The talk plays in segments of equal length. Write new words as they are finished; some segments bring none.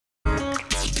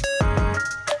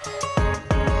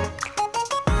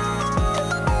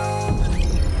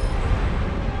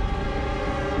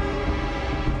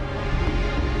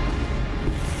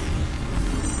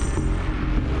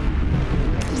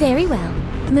Very well.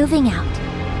 Moving out.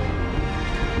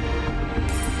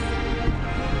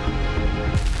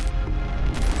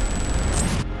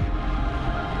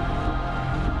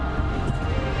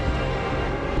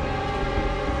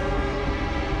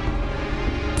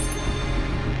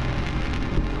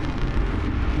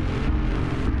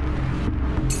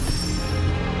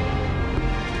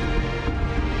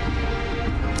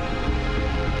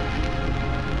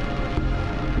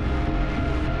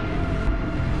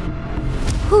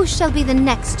 Who shall be the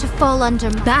next to fall under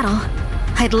battle?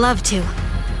 I'd love to.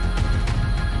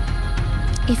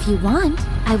 If you want,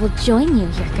 I will join you,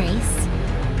 Your Grace.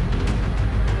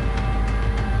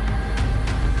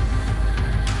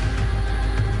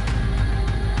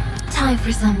 Time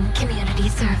for some community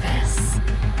service.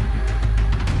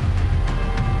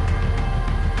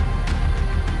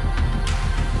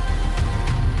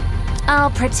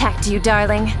 I'll protect you,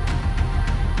 darling.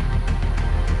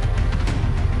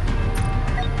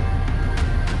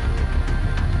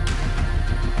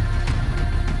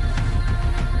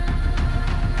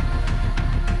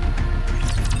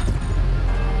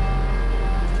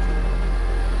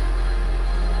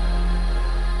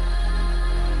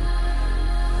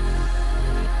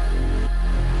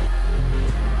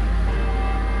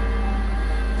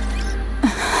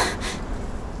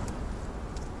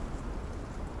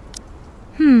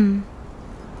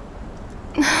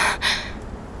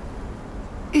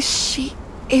 Is she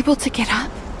able to get up?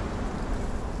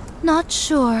 Not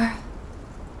sure.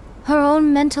 Her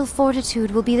own mental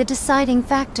fortitude will be the deciding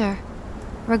factor.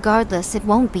 Regardless, it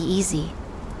won't be easy.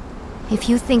 If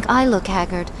you think I look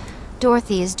haggard,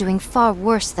 Dorothy is doing far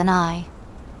worse than I.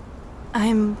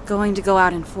 I'm going to go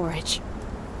out and forage.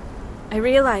 I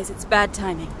realize it's bad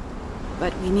timing,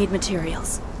 but we need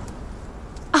materials.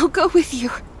 I'll go with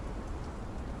you.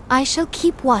 I shall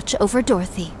keep watch over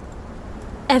Dorothy.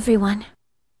 Everyone.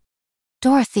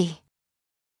 Dorothy.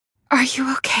 Are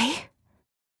you okay?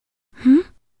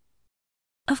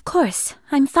 Of course,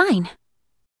 I'm fine.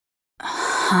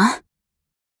 Huh?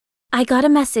 I got a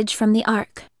message from the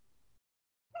Ark.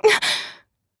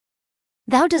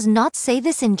 Thou does not say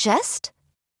this in jest?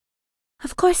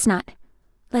 Of course not.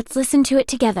 Let's listen to it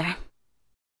together.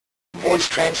 Voice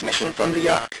transmission from the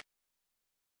Ark.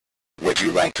 Would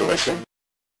you like to listen?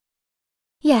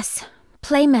 Yes,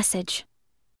 play message.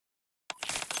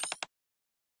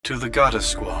 To the Goddess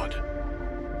Squad.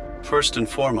 First and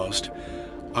foremost,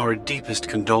 our deepest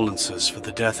condolences for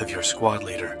the death of your squad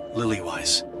leader,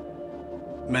 Lilyweiss.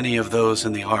 Many of those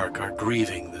in the Ark are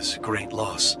grieving this great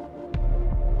loss.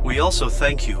 We also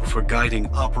thank you for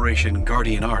guiding Operation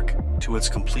Guardian Ark to its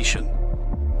completion.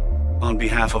 On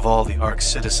behalf of all the Ark's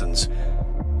citizens,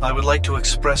 I would like to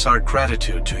express our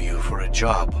gratitude to you for a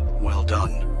job well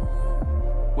done.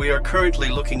 We are currently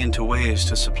looking into ways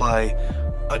to supply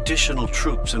additional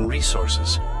troops and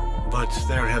resources, but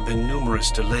there have been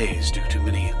numerous delays due to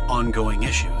many ongoing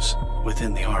issues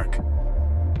within the Ark.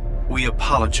 We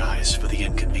apologize for the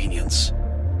inconvenience.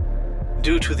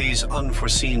 Due to these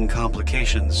unforeseen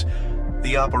complications,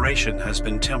 the operation has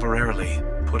been temporarily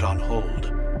put on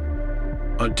hold.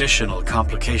 Additional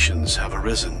complications have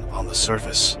arisen on the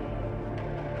surface.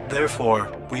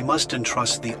 Therefore, we must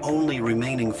entrust the only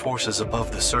remaining forces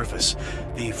above the surface,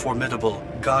 the formidable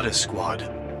Goddess Squad,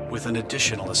 with an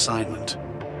additional assignment.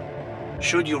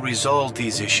 Should you resolve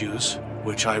these issues,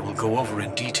 which I will go over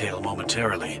in detail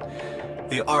momentarily,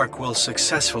 the Ark will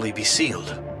successfully be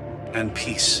sealed, and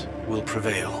peace will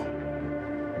prevail.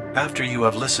 After you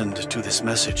have listened to this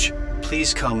message,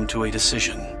 please come to a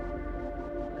decision.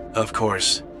 Of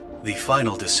course, the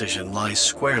final decision lies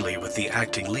squarely with the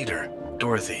acting leader,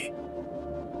 Dorothy.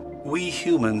 We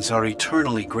humans are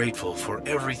eternally grateful for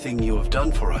everything you have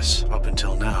done for us up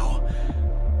until now.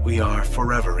 We are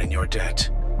forever in your debt.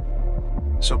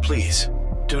 So please,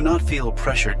 do not feel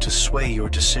pressured to sway your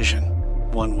decision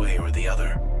one way or the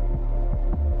other.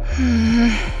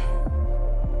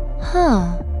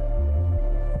 Huh.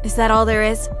 Is that all there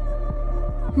is?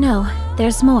 No,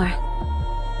 there's more.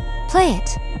 Play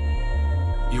it.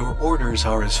 Your orders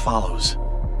are as follows.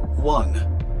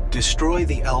 1. Destroy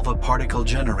the Alpha particle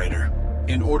generator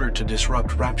in order to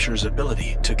disrupt Rapture's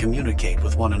ability to communicate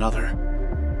with one another.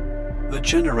 The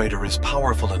generator is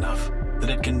powerful enough that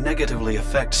it can negatively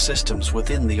affect systems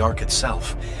within the Ark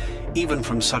itself, even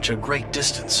from such a great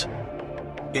distance.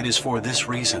 It is for this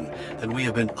reason that we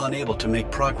have been unable to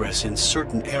make progress in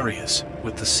certain areas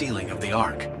with the sealing of the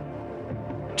Ark.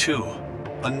 2.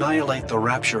 Annihilate the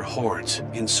Rapture hordes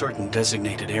in certain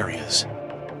designated areas.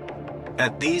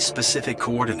 At these specific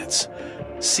coordinates,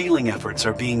 sealing efforts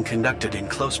are being conducted in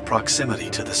close proximity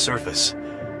to the surface.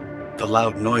 The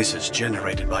loud noises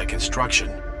generated by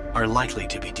construction are likely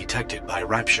to be detected by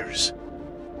raptures.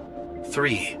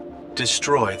 3.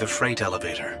 Destroy the freight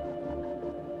elevator.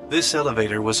 This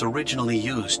elevator was originally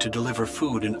used to deliver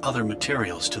food and other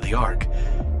materials to the Ark,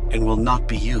 and will not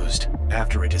be used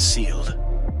after it is sealed.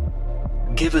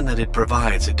 Given that it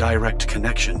provides a direct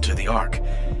connection to the Ark,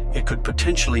 it could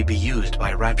potentially be used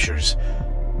by raptures.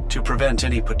 To prevent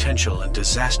any potential and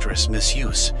disastrous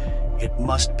misuse, it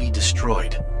must be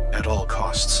destroyed at all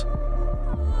costs.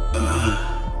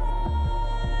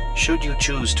 Should you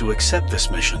choose to accept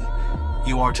this mission,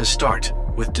 you are to start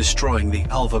with destroying the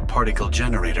alpha particle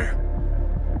generator.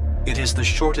 It is the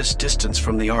shortest distance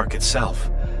from the Ark itself.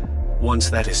 Once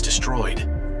that is destroyed,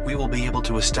 we will be able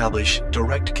to establish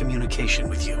direct communication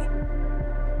with you.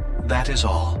 That is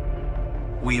all.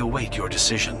 We await your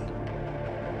decision.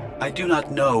 I do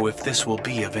not know if this will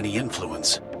be of any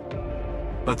influence,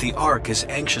 but the Ark is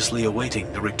anxiously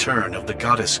awaiting the return of the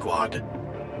Goddess Squad.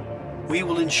 We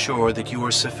will ensure that you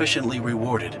are sufficiently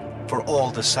rewarded for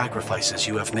all the sacrifices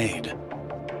you have made.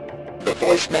 The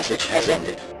voice message has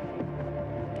ended.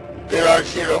 There are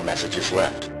 0 messages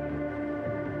left.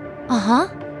 Uh-huh.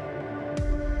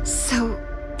 So,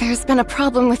 there's been a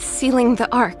problem with sealing the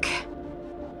Ark.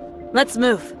 Let's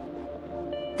move.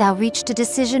 Thou reached a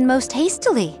decision most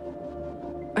hastily.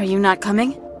 Are you not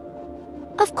coming?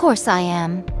 Of course I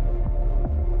am.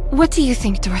 What do you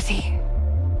think, Dorothy?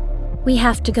 We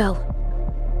have to go.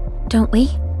 Don't we?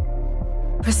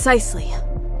 Precisely.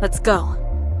 Let's go.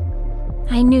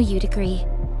 I knew you'd agree.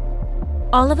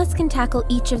 All of us can tackle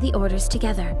each of the orders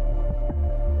together.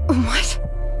 What?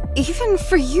 Even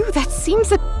for you, that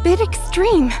seems a bit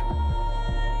extreme.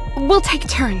 We'll take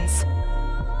turns.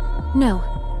 No.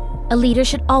 A leader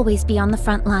should always be on the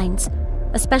front lines,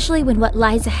 especially when what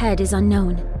lies ahead is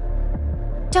unknown.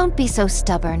 Don't be so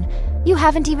stubborn. You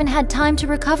haven't even had time to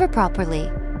recover properly.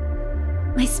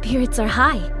 My spirits are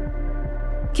high.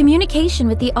 Communication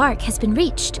with the Ark has been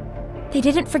reached. They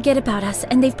didn't forget about us,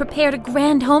 and they've prepared a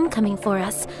grand homecoming for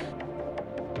us.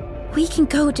 We can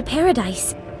go to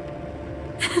paradise.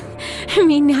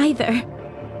 Me neither.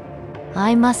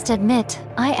 I must admit,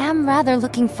 I am rather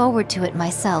looking forward to it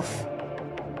myself.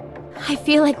 I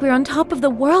feel like we're on top of the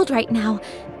world right now.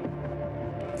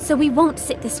 So we won't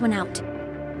sit this one out.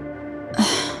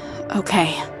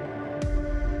 Okay.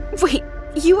 Wait,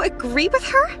 you agree with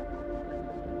her?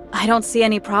 I don't see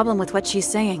any problem with what she's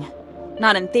saying.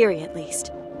 Not in theory, at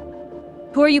least.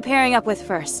 Who are you pairing up with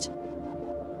first?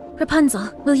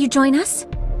 Rapunzel, will you join us?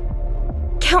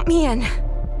 Count me in.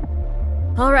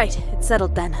 All right, it's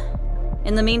settled then.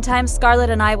 In the meantime, Scarlet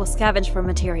and I will scavenge for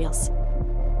materials.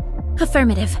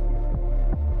 Affirmative.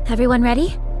 Everyone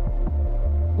ready?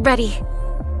 Ready.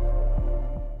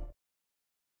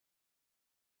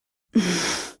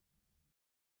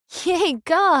 Yay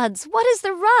gods, what is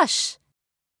the rush?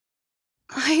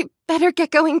 I better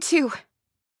get going too.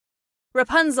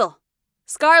 Rapunzel!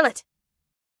 Scarlet!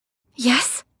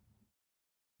 Yes?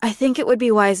 I think it would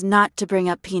be wise not to bring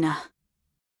up Pina.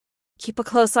 Keep a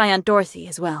close eye on Dorothy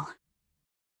as well.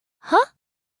 Huh?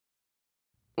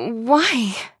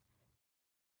 Why?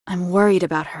 I'm worried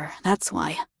about her, that's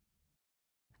why.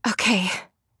 Okay,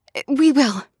 we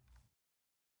will.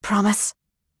 Promise?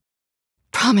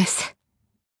 Promise.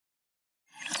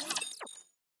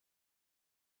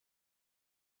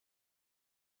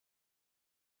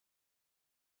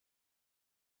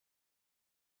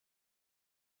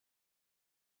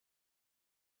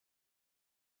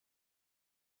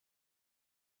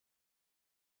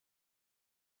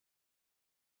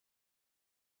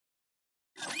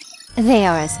 They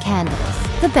are as candles,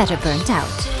 the better burnt out.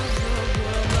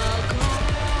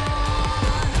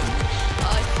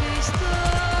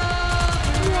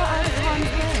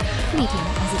 Fleeting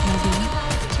as it may be.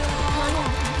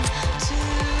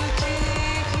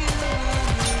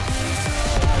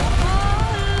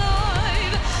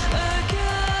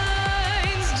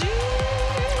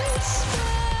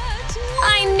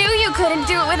 I knew you couldn't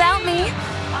do it without me.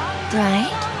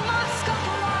 Right?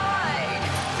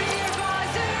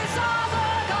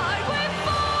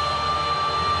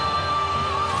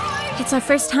 It's our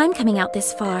first time coming out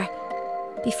this far.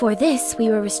 Before this, we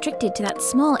were restricted to that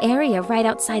small area right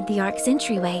outside the Ark's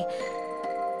entryway.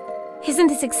 Isn't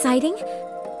this exciting?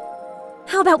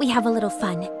 How about we have a little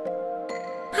fun?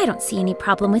 I don't see any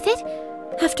problem with it.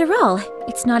 After all,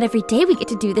 it's not every day we get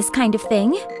to do this kind of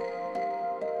thing.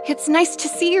 It's nice to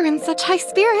see you're in such high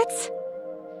spirits.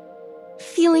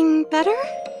 Feeling better?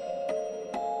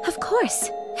 Of course.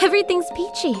 Everything's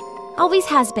peachy. Always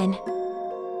has been.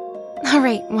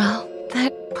 Alright, well,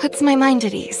 that puts my mind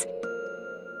at ease.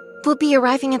 We'll be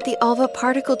arriving at the Alva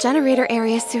particle generator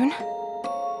area soon.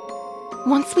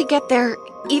 Once we get there,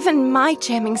 even my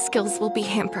jamming skills will be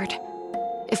hampered.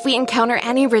 If we encounter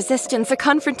any resistance, a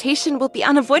confrontation will be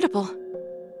unavoidable.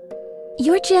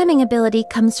 Your jamming ability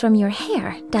comes from your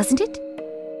hair, doesn't it?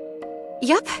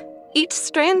 Yep, each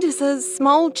strand is a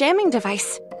small jamming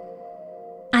device.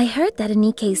 I heard that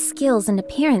NIKKE's skills and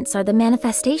appearance are the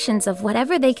manifestations of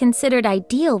whatever they considered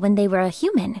ideal when they were a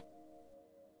human.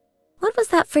 What was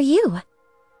that for you?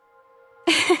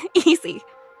 Easy.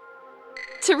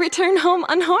 To return home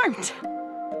unharmed.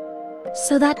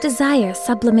 So that desire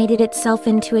sublimated itself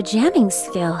into a jamming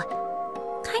skill.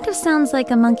 Kind of sounds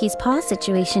like a monkey's paw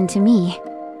situation to me.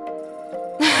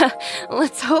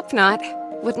 Let's hope not.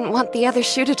 Wouldn't want the other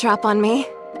shoe to drop on me.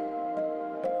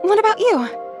 What about you?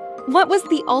 What was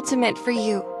the ultimate for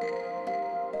you?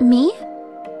 Me?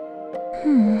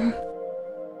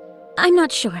 I'm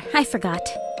not sure. I forgot.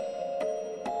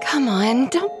 Come on,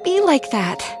 don't be like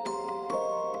that.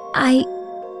 I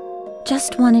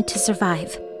just wanted to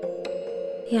survive.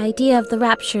 The idea of the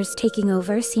raptures taking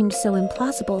over seemed so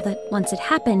implausible that once it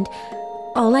happened,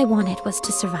 all I wanted was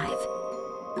to survive.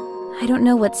 I don't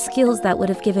know what skills that would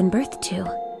have given birth to.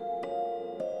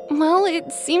 Well,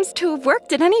 it seems to have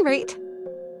worked at any rate.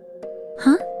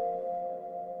 Huh?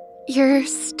 You're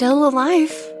still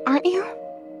alive, aren't you?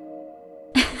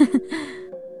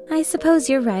 I suppose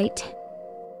you're right.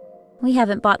 We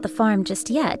haven't bought the farm just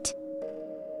yet.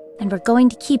 And we're going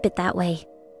to keep it that way.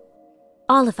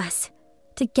 All of us,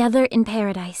 together in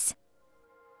paradise.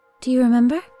 Do you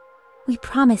remember? We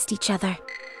promised each other.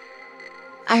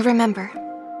 I remember.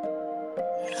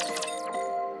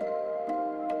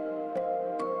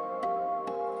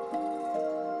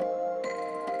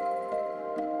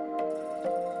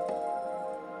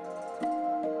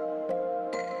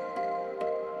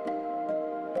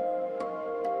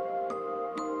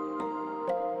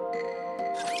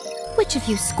 Which of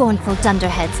you scornful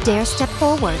dunderheads dare step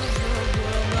forward?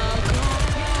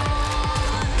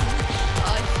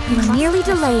 You are merely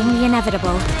delaying the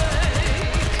inevitable.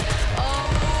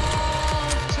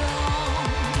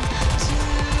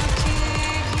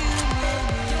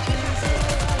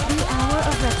 The hour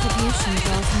of retribution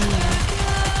draws near.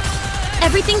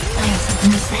 Everything...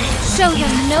 Show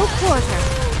them no quarter.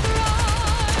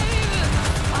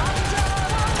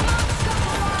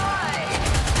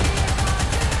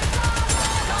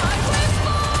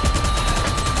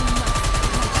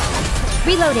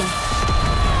 Reloading.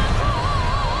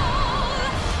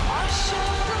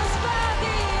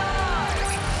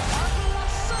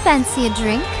 Fancy a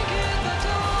drink?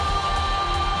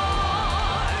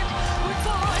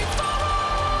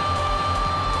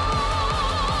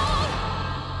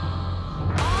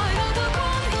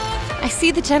 I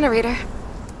see the generator.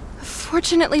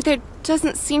 Fortunately, there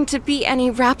doesn't seem to be any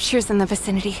raptures in the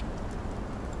vicinity.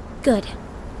 Good.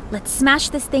 Let's smash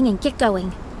this thing and get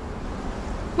going.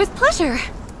 With pleasure.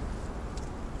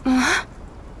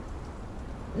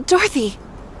 Dorothy,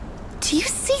 do you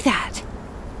see that?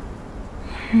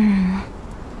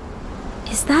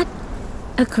 Is that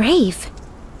a grave?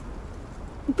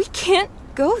 We can't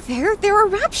go there. There are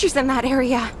raptures in that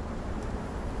area.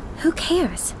 Who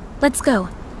cares? Let's go.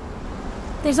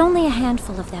 There's only a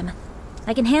handful of them.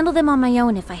 I can handle them on my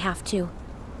own if I have to.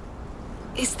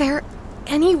 Is there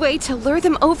any way to lure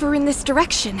them over in this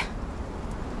direction?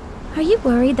 Are you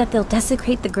worried that they'll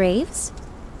desecrate the graves?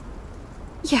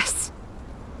 Yes.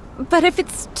 But if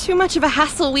it's too much of a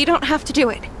hassle, we don't have to do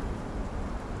it.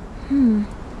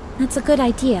 That's a good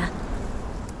idea.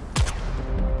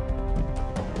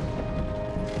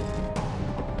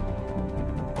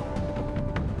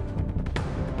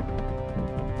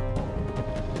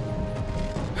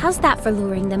 How's that for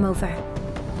luring them over?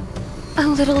 A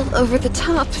little over the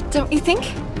top, don't you think?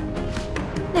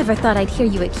 Never thought I'd hear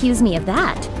you accuse me of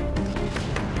that.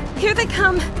 Here they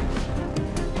come.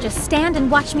 Just stand and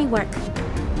watch me work.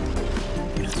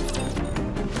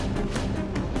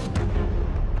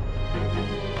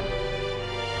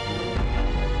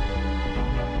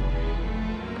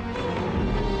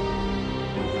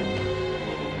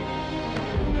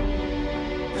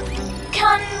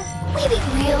 Can we be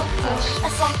real for a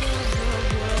second?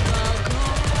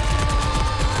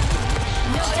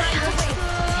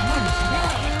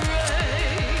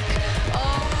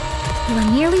 You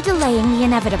are merely delaying the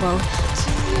inevitable.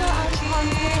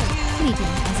 Fleeting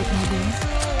as it may be.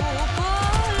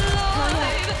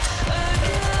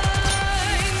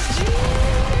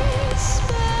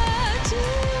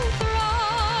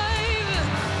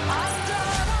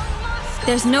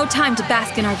 There's no time to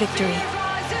bask in our victory.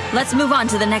 Let's move on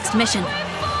to the next mission.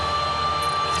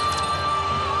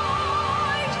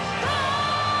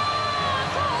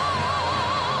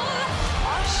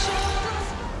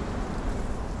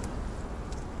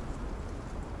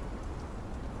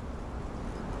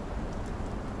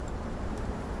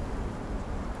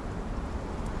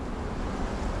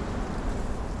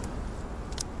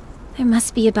 There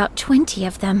must be about 20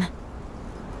 of them.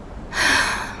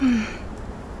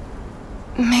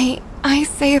 May I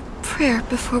say a prayer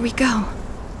before we go?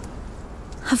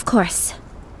 Of course.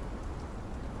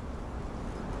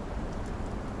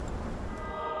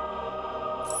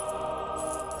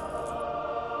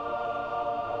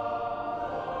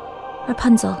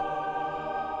 Rapunzel,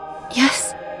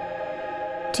 Yes?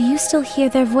 do you still hear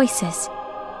their voices?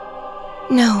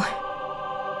 No.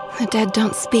 The dead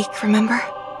don't speak, remember?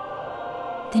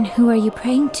 Then who are you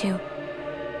praying to?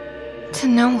 To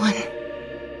no one.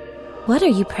 What are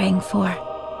you praying for?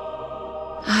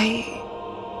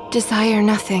 I desire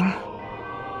nothing.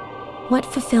 What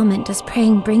fulfillment does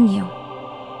praying bring you?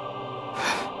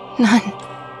 None.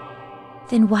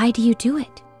 Then why do you do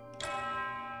it?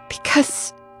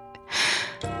 Because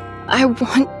I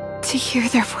want to hear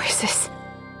their voices.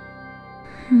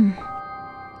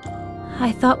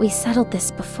 I thought we settled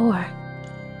this before.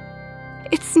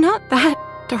 It's not that,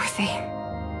 Dorothy.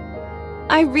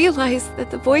 I realized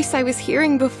that the voice I was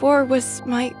hearing before was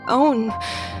my own.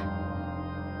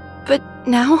 But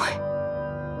now,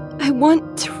 I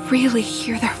want to really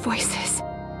hear their voices.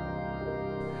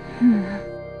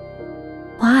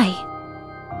 Why?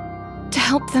 To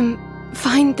help them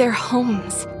find their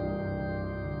homes.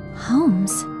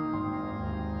 Homes?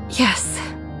 Yes.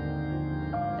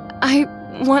 I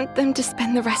want them to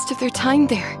spend the rest of their time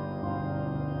there.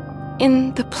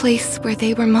 In the place where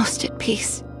they were most at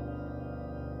peace.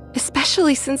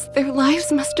 Especially since their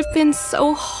lives must have been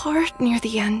so hard near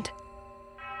the end.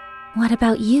 What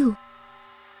about you?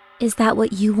 Is that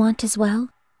what you want as well?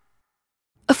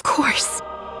 Of course.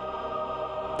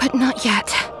 But not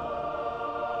yet.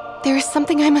 There is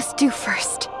something I must do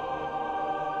first.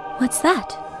 What's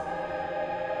that?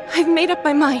 I've made up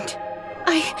my mind.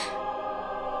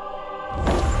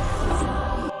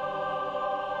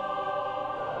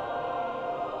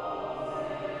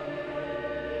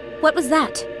 What was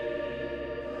that?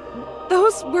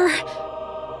 Those were...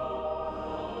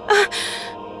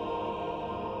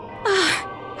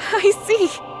 I see.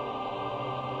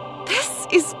 This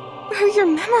is where your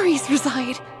memories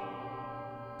reside.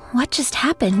 What just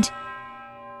happened?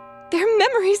 Their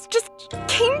memories just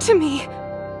came to me.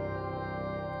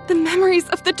 The memories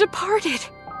of the departed.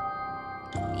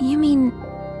 You mean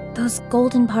those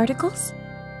golden particles?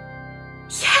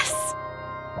 Yes.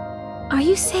 Are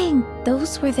you saying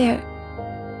those were their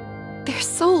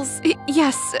souls,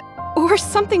 yes, or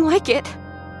something like it.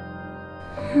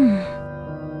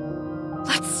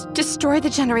 Let's destroy the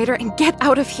generator and get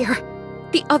out of here.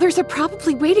 The others are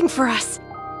probably waiting for us.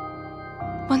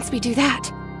 Once we do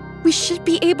that, we should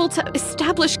be able to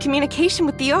establish communication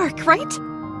with the Ark, right?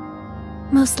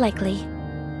 Most likely.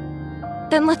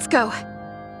 Then let's go.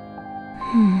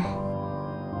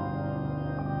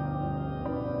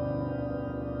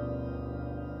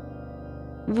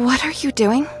 What are you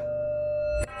doing?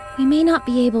 We may not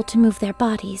be able to move their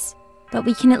bodies, but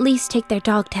we can at least take their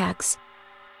dog tags.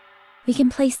 We can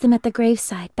place them at the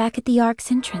graveside back at the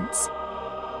Ark's entrance.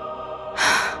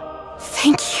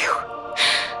 Thank you.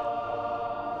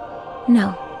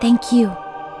 No, thank you.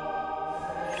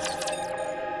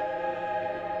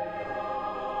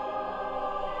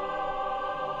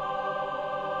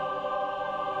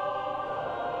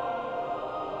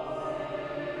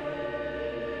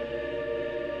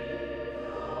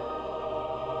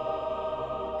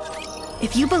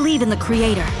 If you believe in the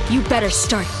Creator, you better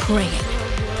start praying.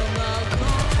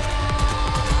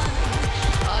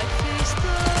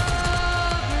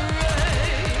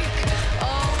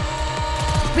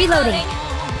 Reloading.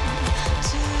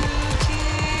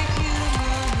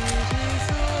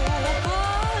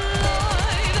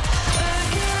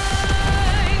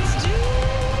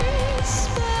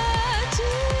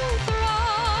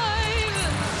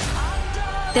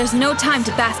 There's no time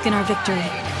to bask in our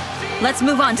victory. Let's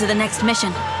move on to the next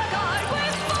mission.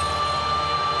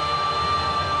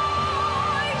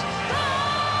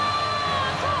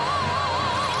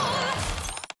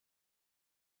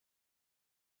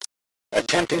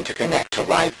 Attempting to connect to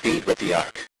live feed with the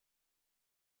Ark.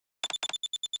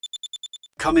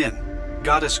 Come in.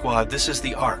 Goddess Squad, this is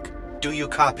the Ark. Do you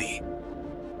copy?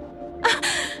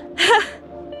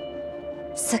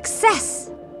 Success!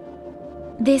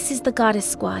 This is the Goddess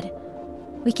Squad.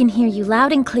 We can hear you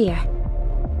loud and clear.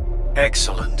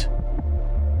 Excellent.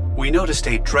 We noticed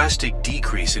a drastic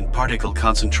decrease in particle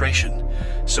concentration,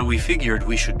 so we figured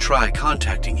we should try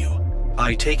contacting you.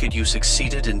 I take it you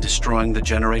succeeded in destroying the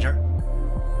generator?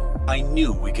 I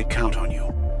knew we could count on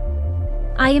you.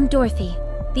 I am Dorothy,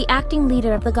 the acting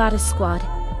leader of the Goddess Squad.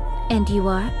 And you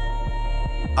are?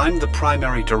 I'm the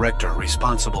primary director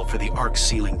responsible for the Ark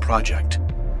sealing project.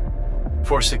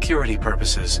 For security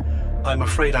purposes, I'm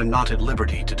afraid I'm not at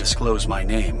liberty to disclose my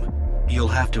name. You'll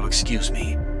have to excuse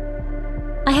me.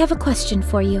 I have a question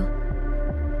for you.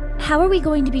 How are we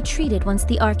going to be treated once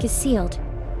the Ark is sealed?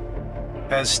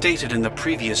 As stated in the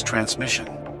previous transmission,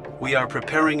 we are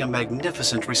preparing a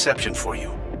magnificent reception for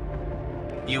you.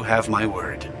 You have my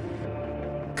word.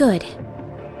 Good.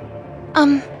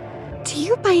 Do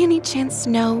you by any chance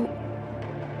know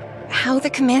how the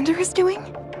commander is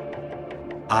doing?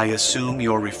 I assume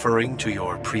you're referring to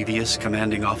your previous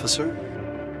commanding officer?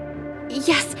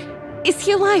 Yes. Is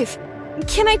he alive?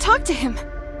 Can I talk to him?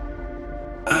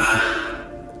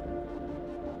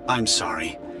 I'm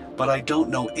sorry, but I don't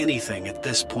know anything at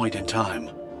this point in time.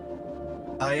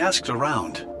 I asked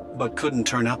around, but couldn't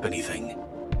turn up anything.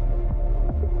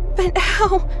 But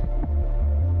how?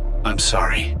 I'm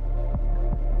sorry.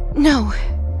 No.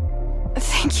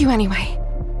 Thank you anyway.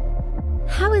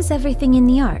 How is everything in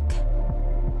the Ark?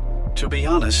 To be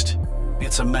honest,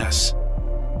 it's a mess.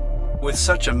 With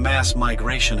such a mass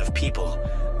migration of people,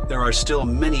 there are still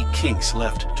many kinks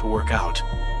left to work out.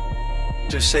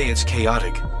 To say it's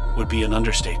chaotic would be an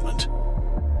understatement.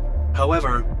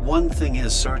 However, one thing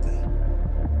is certain.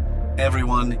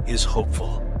 Everyone is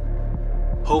hopeful.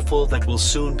 Hopeful that we'll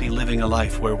soon be living a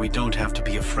life where we don't have to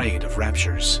be afraid of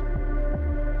raptures.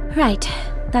 Right,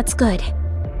 that's good.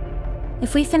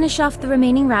 If we finish off the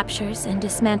remaining raptures and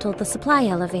dismantle the supply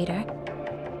elevator,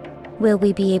 will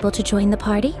we be able to join the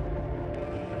party?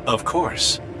 Of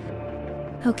course.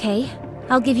 Okay,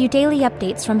 I'll give you daily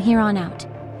updates from here on out.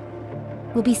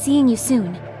 We'll be seeing you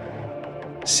soon.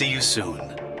 See you soon.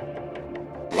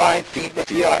 Live feed with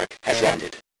the Ark has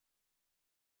ended.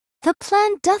 The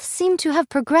plan doth seem to have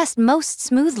progressed most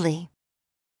smoothly.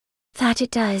 That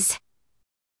it does.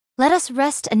 Let us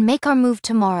rest and make our move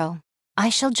tomorrow. I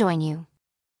shall join you.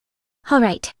 All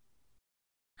right.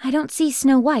 I don't see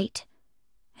Snow White.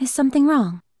 Is something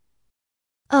wrong?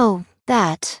 Oh,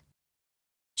 that.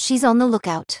 She's on the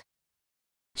lookout.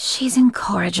 She's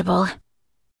incorrigible.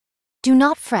 Do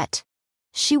not fret.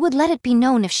 She would let it be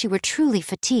known if she were truly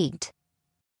fatigued.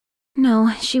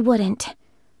 No, she wouldn't.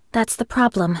 That's the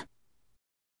problem.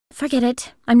 Forget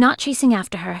it. I'm not chasing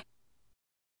after her.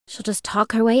 She'll just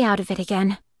talk her way out of it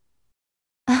again.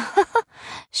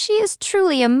 She is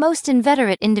truly a most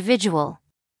inveterate individual.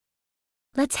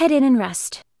 Let's head in and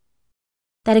rest.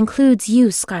 That includes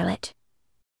you, Scarlet.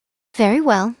 Very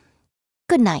well.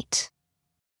 Good night.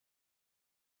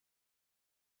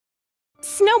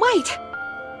 Snow White!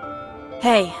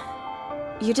 Hey,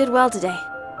 you did well today.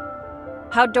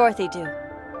 How'd Dorothy do?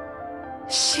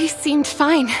 She seemed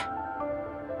fine.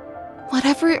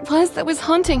 Whatever it was that was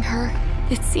haunting her,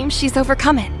 it seems she's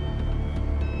overcome it.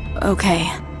 Okay.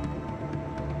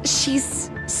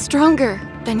 She's stronger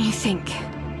than you think.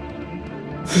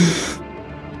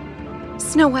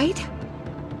 Snow White?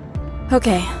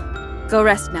 Okay, go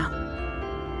rest now.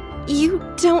 You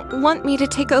don't want me to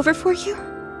take over for you?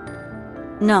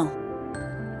 No.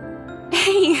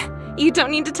 Hey, you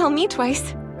don't need to tell me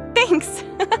twice. Thanks.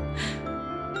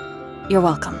 You're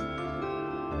welcome.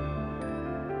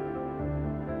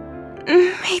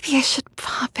 Maybe I should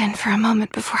pop in for a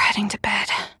moment before heading to bed.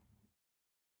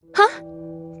 Huh?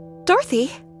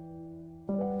 Dorothy?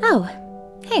 Oh,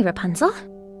 hey, Rapunzel.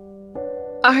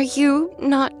 Are you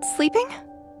not sleeping?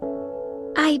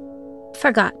 I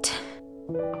forgot.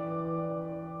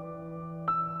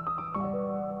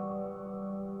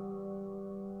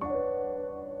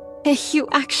 You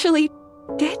actually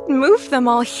did move them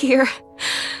all here.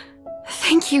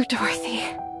 Thank you, Dorothy.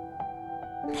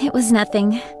 It was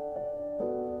nothing.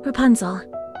 Rapunzel,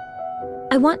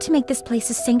 I want to make this place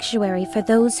a sanctuary for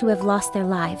those who have lost their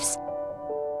lives.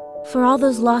 For all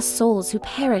those lost souls who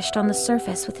perished on the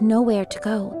surface with nowhere to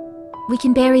go. We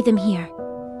can bury them here.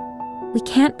 We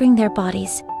can't bring their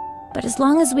bodies, but as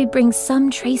long as we bring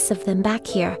some trace of them back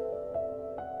here,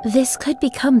 this could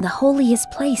become the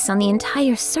holiest place on the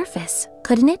entire surface,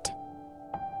 couldn't it?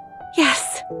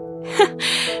 Yes.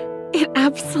 It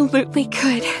absolutely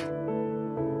could.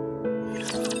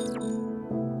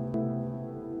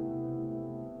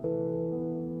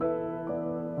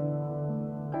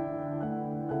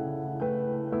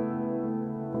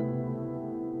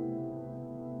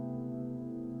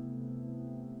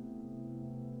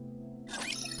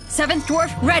 Seventh dwarf,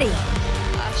 ready! You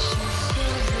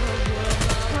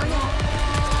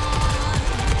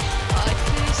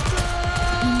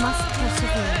must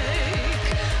persevere.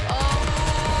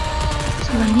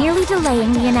 You are merely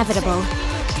delaying the inevitable.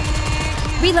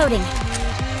 Reloading.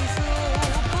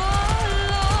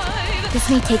 This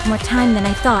may take more time than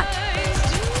I thought.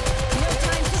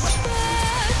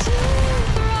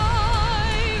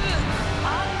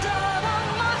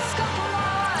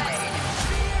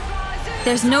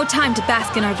 There's no time to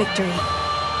bask in our victory.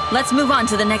 Let's move on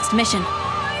to the next mission.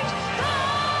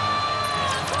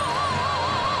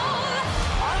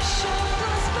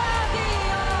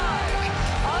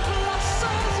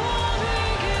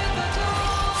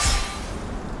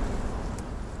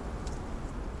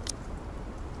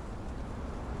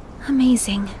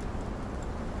 Amazing.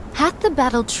 Had the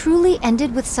battle truly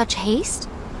ended with such haste?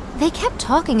 They kept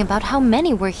talking about how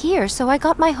many were here, so I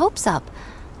got my hopes up.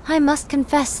 I must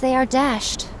confess they are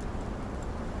dashed.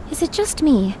 Is it just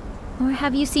me? Or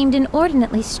have you seemed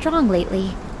inordinately strong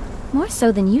lately? More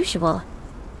so than usual.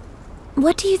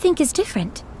 What do you think is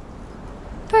different?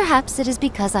 Perhaps it is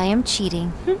because I am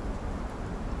cheating.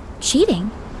 Cheating?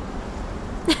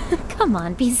 Come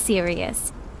on, be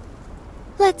serious.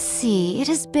 Let's see, it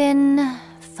has been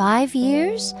 5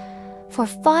 years? For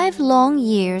 5 long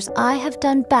years, I have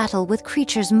done battle with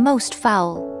creatures most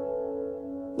foul.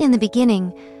 In the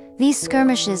beginning, these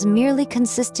skirmishes merely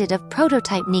consisted of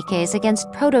prototype Nikkes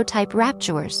against prototype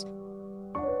Raptures.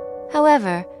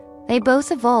 However, they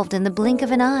both evolved in the blink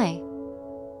of an eye.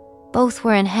 Both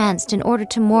were enhanced in order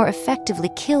to more effectively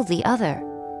kill the other.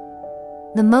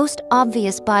 The most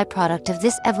obvious byproduct of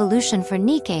this evolution for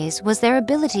Nikkes was their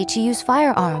ability to use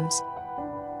firearms,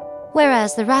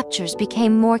 whereas the Raptures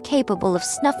became more capable of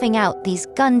snuffing out these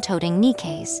gun-toting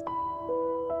Nikkes.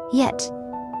 Yet,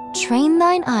 train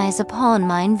thine eyes upon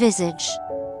mine visage.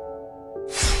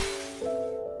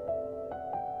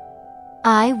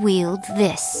 I wield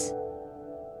this.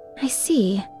 I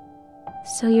see.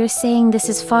 So you're saying this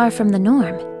is far from the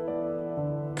norm?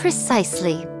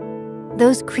 Precisely.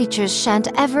 Those creatures shan't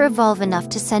ever evolve enough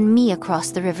to send me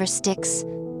across the river Styx.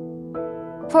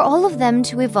 For all of them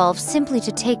to evolve simply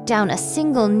to take down a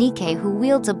single Nikke who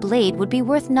wields a blade would be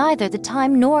worth neither the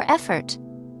time nor effort.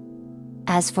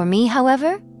 As for me,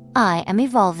 however, I am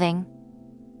evolving.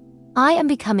 I am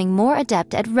becoming more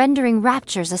adept at rendering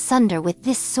Raptures asunder with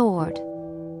this sword.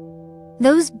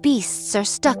 Those beasts are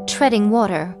stuck treading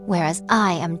water, whereas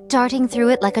I am darting through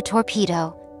it like a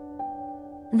torpedo.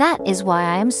 That is why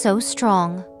I am so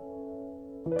strong.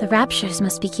 The Raptures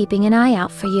must be keeping an eye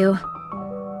out for you.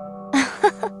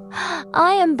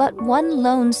 I am but one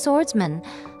lone swordsman.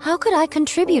 How could I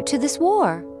contribute to this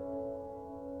war?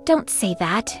 Don't say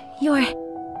that.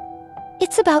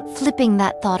 It's about flipping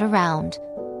that thought around.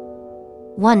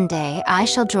 One day, I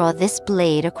shall draw this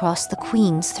blade across the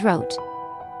Queen's throat.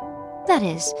 That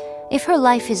is, if her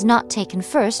life is not taken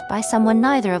first by someone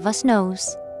neither of us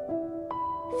knows.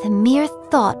 The mere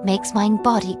thought makes my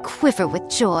body quiver with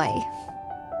joy.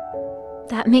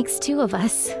 That makes 2 of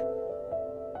us.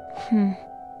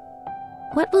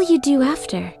 What will you do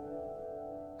after?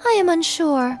 I am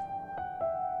unsure.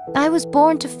 I was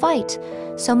born to fight,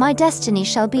 so my destiny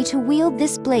shall be to wield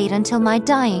this blade until my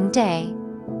dying day.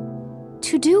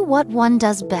 To do what one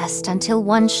does best until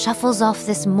one shuffles off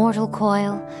this mortal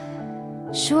coil.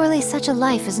 Surely such a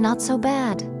life is not so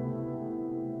bad.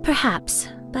 Perhaps,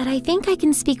 but I think I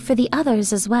can speak for the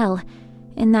others as well,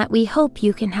 in that we hope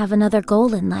you can have another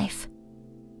goal in life.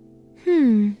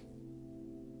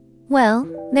 Well,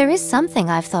 there is something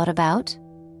I've thought about.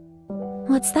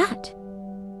 What's that?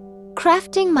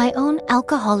 Crafting my own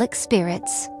alcoholic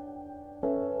spirits.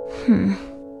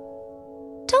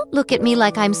 Don't look at me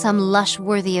like I'm some lush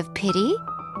worthy of pity.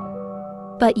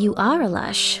 But you are a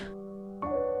lush.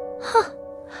 Huh.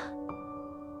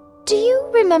 Do you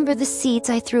remember the seeds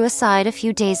I threw aside a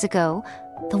few days ago?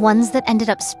 The ones that ended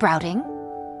up sprouting?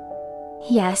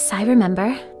 Yes, I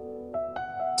remember.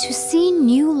 To see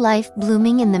new life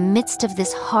blooming in the midst of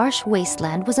this harsh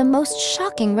wasteland was a most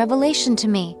shocking revelation to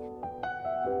me.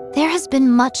 There has been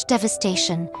much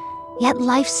devastation, yet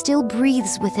life still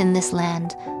breathes within this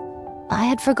land. I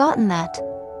had forgotten that.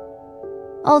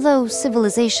 Although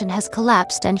civilization has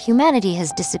collapsed and humanity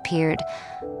has disappeared,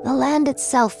 the land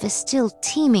itself is still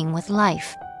teeming with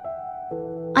life.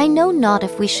 I know not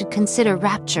if we should consider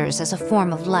Raptures as a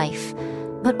form of life,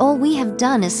 but all we have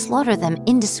done is slaughter them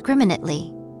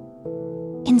indiscriminately.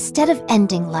 Instead of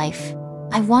ending life,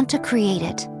 I want to create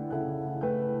it.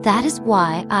 That is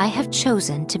why I have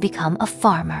chosen to become a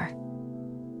farmer.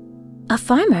 A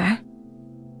farmer?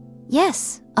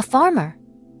 Yes, a farmer.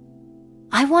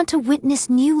 I want to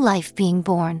witness new life being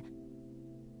born.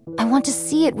 I want to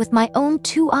see it with my own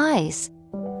 2 eyes.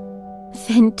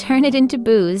 Then turn it into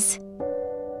booze.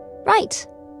 Right.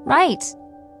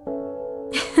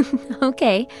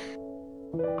 Okay.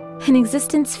 An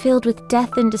existence filled with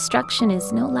death and destruction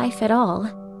is no life at all.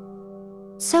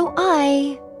 So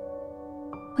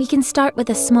We can start with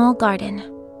a small garden.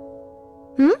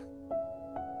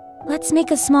 Let's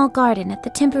make a small garden at the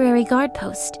temporary guard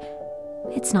post.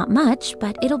 It's not much,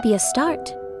 but it'll be a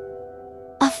start.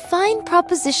 A fine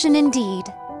proposition indeed.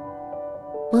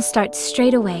 We'll start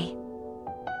straight away.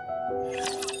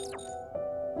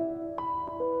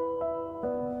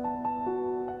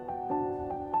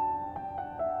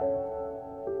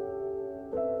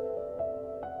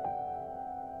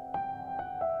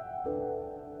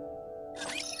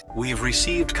 We've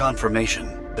received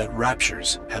confirmation that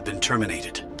raptures have been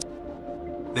terminated.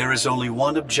 There is only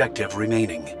one objective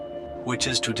remaining, which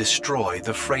is to destroy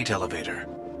the freight elevator.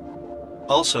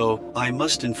 Also, I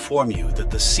must inform you that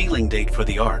the sealing date for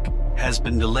the Ark has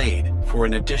been delayed for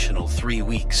an additional 3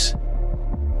 weeks.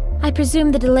 I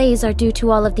presume the delays are due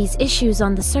to all of these issues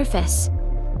on the surface.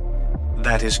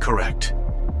 That is correct.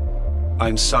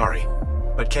 I'm sorry,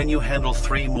 but can you handle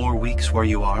 3 more weeks where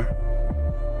you are?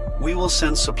 We will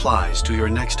send supplies to your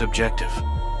next objective,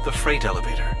 the freight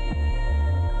elevator.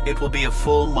 It will be a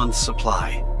full month's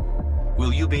supply.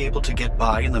 Will you be able to get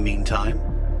by in the meantime?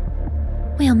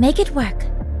 We'll make it work.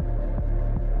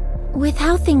 With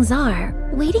how things are,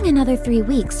 waiting another 3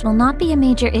 weeks will not be a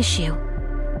major issue.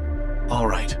 All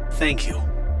right, thank you.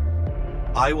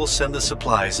 I will send the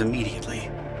supplies immediately.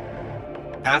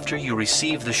 After you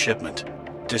receive the shipment,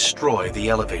 destroy the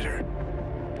elevator.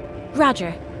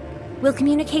 Roger. Will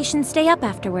communication stay up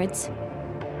afterwards?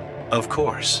 Of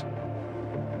course.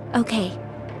 Okay.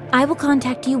 I will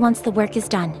contact you once the work is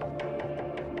done.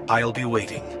 I'll be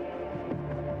waiting.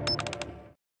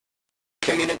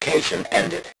 Communication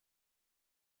ended.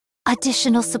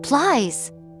 Additional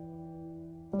supplies.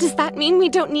 Does that mean we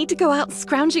don't need to go out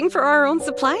scrounging for our own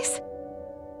supplies?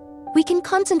 We can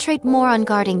concentrate more on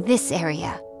guarding this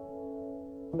area.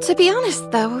 To be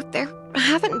honest, though, there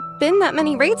haven't been that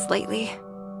many raids lately.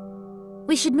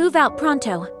 We should move out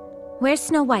pronto. Where's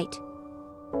Snow White?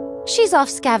 She's off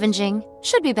scavenging.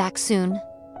 Should be back soon.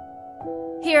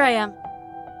 Here I am.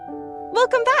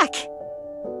 Welcome back!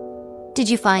 Did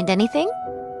you find anything?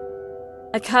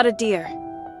 I caught a deer.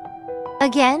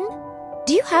 Again?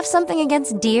 Do you have something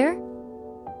against deer?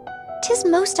 'Tis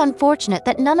most unfortunate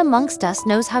that none amongst us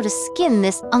knows how to skin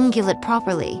this ungulate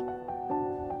properly.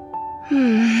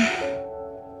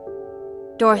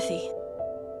 Dorothy,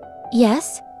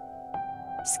 Yes?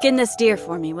 skin this deer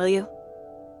for me, will you?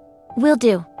 Will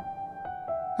do.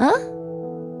 Huh?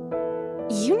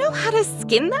 You know how to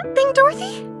skin that thing,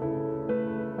 Dorothy?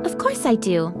 Of course I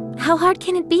do. How hard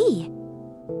can it be?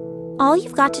 All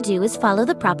you've got to do is follow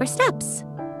the proper steps.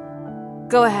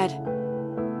 Go ahead.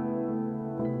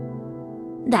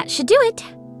 That should do it.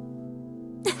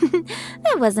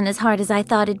 That wasn't as hard as I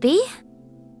thought it'd be.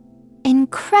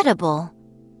 Incredible.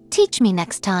 Teach me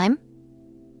next time.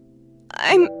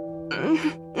 I'm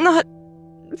not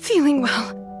feeling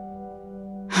well.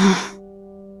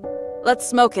 Let's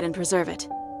smoke it and preserve it.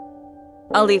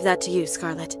 I'll leave that to you,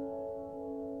 Scarlet.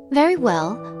 Very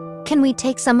well. Can we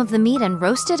take some of the meat and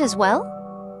roast it as well?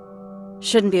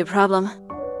 Shouldn't be a problem.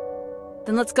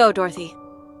 Then let's go, Dorothy.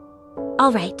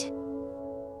 All right.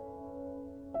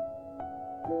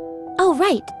 Oh,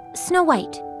 right. Snow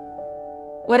White.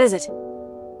 What is it?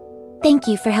 Thank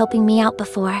you for helping me out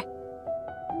before.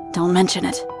 Don't mention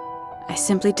it. I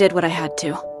simply did what I had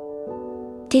to.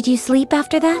 Did you sleep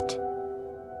after that?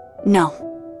 No.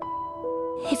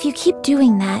 If you keep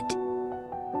doing that...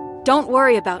 Don't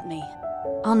worry about me.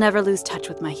 I'll never lose touch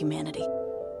with my humanity.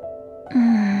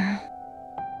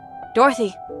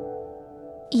 Dorothy.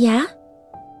 Yeah?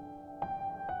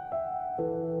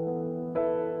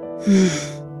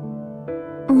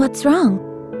 What's wrong?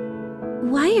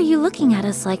 Why are you looking at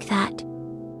us like that?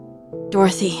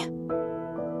 Dorothy,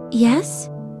 Yes?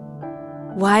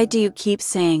 why do you keep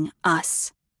saying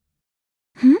us?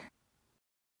 Hmm?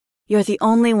 You're the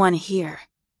only one here.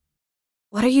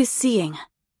 What are you seeing?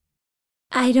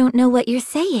 I don't know what you're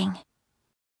saying.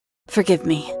 Forgive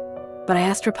me, but I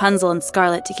asked Rapunzel and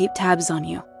Scarlet to keep tabs on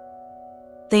you.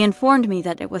 They informed me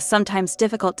that it was sometimes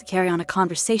difficult to carry on a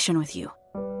conversation with you.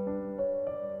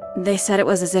 They said it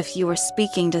was as if you were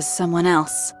speaking to someone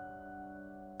else.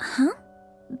 Huh?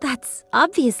 That's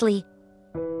obviously...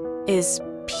 Is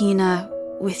Pina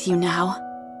with you now?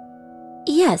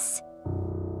 Yes.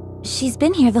 She's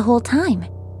been here the whole time.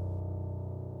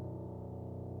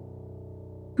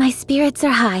 My spirits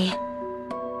are high.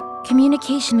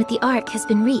 Communication with the Ark has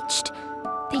been reached.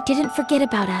 They didn't forget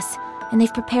about us, and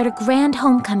they've prepared a grand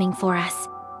homecoming for us.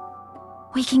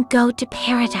 We can go to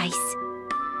paradise.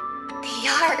 The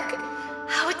Ark!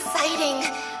 How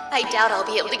exciting! I doubt I'll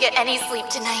be able to get any sleep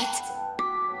tonight.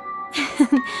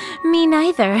 Me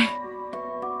neither.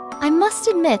 I must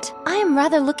admit, I am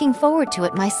rather looking forward to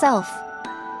it myself.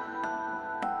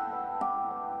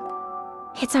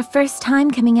 It's our first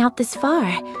time coming out this far.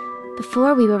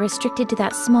 Before we were restricted to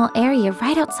that small area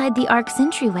right outside the Ark's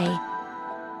entryway.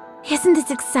 Isn't this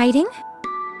exciting?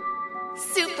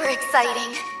 Super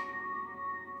exciting.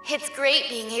 It's great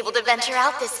being able to venture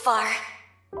out this far.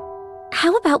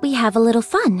 How about we have a little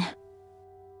fun?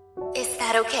 Is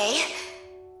that okay?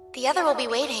 The other will be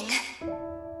waiting.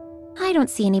 I don't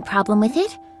see any problem with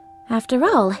it. After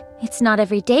all, it's not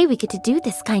every day we get to do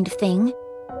this kind of thing.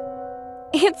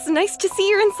 It's nice to see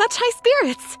you're in such high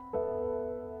spirits.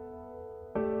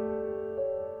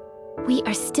 We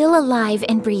are still alive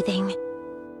and breathing.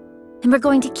 And we're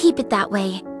going to keep it that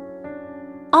way.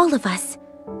 All of us,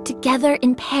 together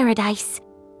in paradise.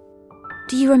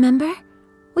 Do you remember?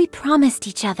 We promised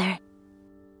each other.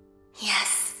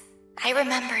 Yes, I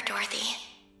remember, Dorothy.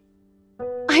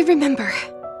 I remember.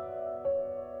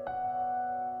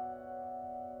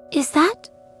 Is that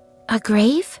a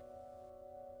grave?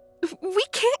 We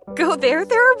can't go there.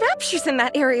 There are raptures in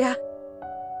that area.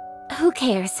 Who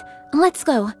cares? Let's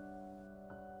go.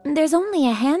 There's only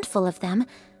a handful of them.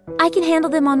 I can handle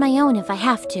them on my own if I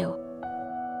have to.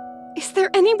 Is there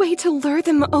any way to lure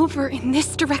them over in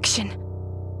this direction?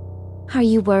 Are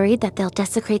you worried that they'll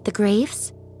desecrate the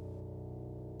graves?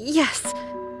 Yes,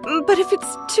 but if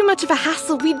it's too much of a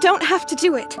hassle, we don't have to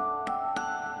do it.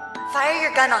 Fire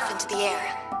your gun off into the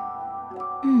air.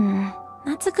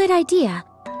 That's a good idea.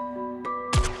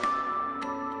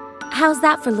 How's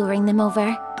that for luring them over?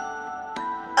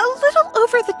 A little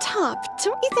over the top,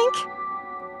 don't you think?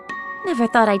 Never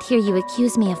thought I'd hear you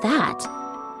accuse me of that.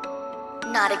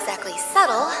 Not exactly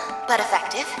subtle, but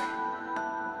effective.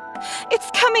 It's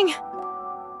coming!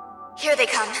 Here they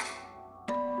come.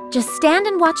 Just stand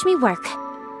and watch me work.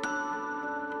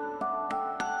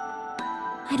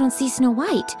 I don't see Snow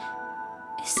White.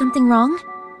 Is something wrong?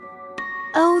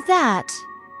 Oh, that.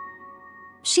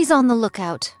 She's on the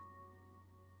lookout.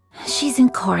 She's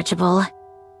incorrigible.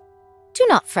 Do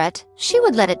not fret. She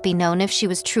would let it be known if she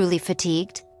was truly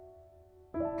fatigued.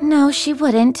 No, she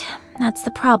wouldn't. That's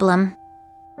the problem.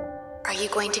 Are you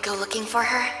going to go looking for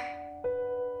her?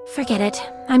 Forget it.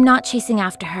 I'm not chasing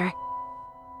after her.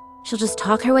 She'll just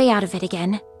talk her way out of it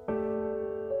again.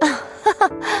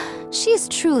 She is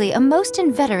truly a most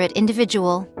inveterate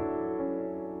individual.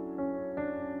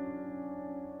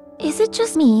 Is it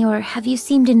just me, or have you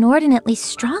seemed inordinately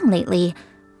strong lately?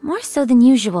 More so than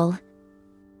usual.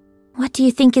 What do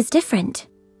you think is different?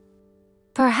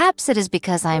 Perhaps it is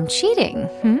because I'm cheating,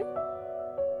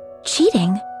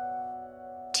 Cheating?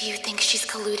 Do you think she's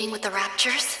colluding with the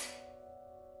Raptures?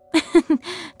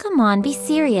 Come on, be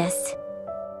serious.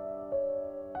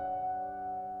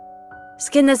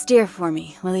 Skin this deer for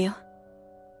me, will you?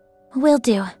 Will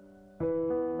do.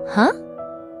 Huh?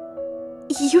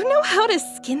 You know how to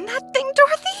skin that thing,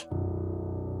 Dorothy?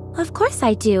 Of course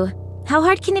I do. How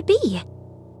hard can it be?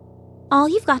 All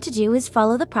you've got to do is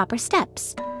follow the proper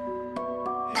steps.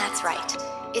 That's right.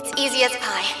 It's easy as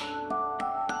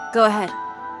pie. Go ahead.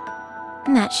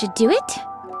 And that should do it.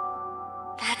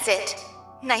 That's it.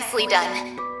 Nicely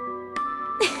done.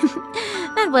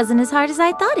 That wasn't as hard as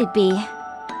I thought it'd be.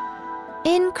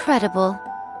 Incredible.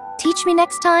 Teach me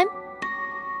next time?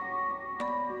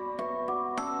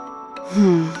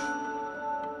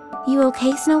 You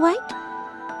okay, Snow White?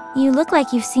 You look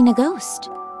like you've seen a ghost.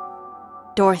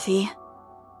 Dorothy,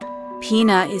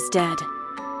 Pina is dead.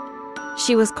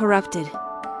 She was corrupted.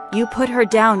 You put her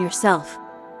down yourself.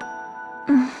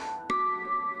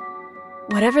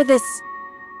 Whatever this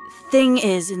thing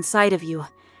is inside of you,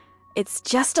 it's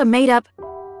just a made-up...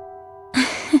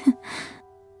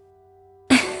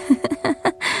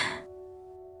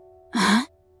 Huh?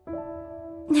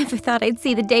 Never thought I'd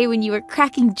see the day when you were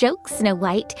cracking jokes, Snow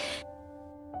White.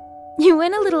 You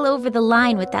went a little over the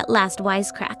line with that last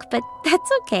wisecrack, but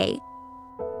that's okay.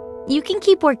 You can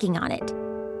keep working on it.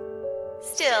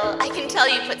 Still, I can tell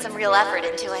you put some real effort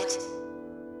into it.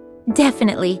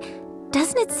 Definitely.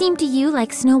 Doesn't it seem to you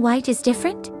like Snow White is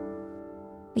different?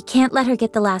 We can't let her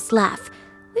get the last laugh.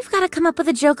 We've got to come up with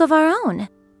a joke of our own.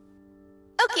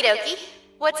 Okie dokie.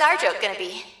 What's our joke gonna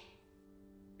be?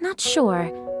 Not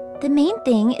sure. The main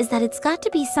thing is that it's got to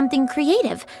be something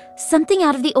creative, something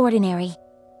out of the ordinary.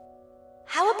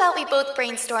 How about we both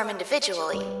brainstorm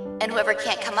individually, and whoever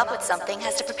can't come up with something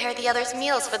has to prepare the other's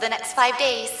meals for the next 5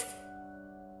 days?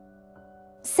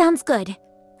 Sounds good.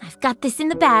 I've got this in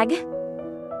the bag.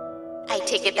 I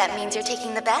take it that means you're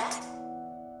taking the bet?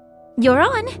 You're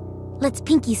on. Let's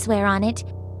pinky swear on it.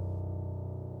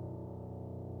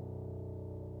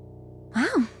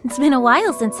 Wow, it's been a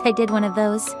while since I did one of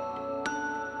those.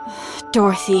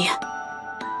 Dorothy.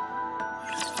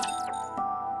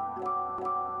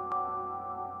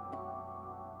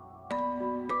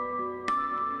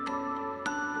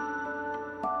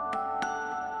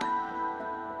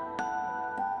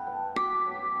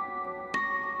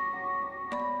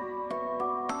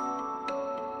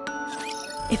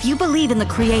 If you believe in the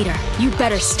Creator, you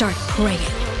better start praying.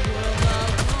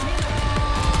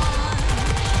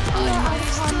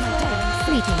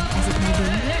 Fleeting as it may be.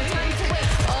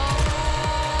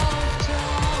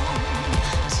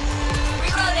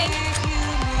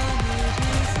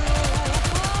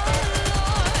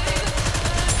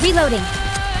 Reloading.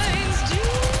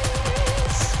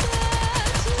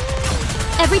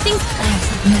 Everything's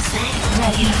Mizrahi,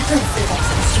 ready to listen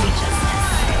to strangeness.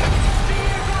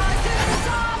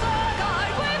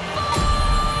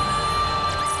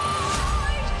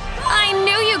 I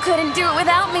knew you couldn't do it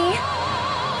without me.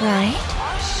 Right?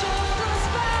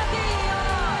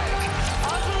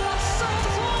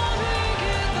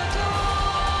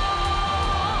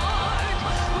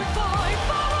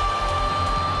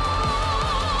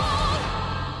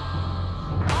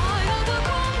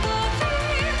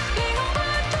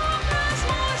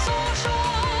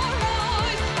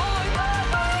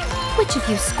 Which of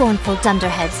you scornful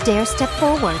dunderheads dare step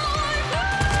forward?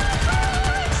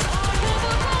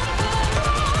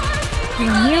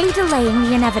 You're merely delaying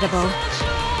the inevitable.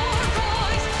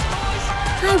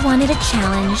 I wanted a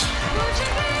challenge.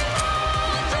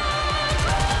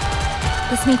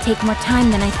 This may take more time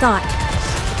than I thought.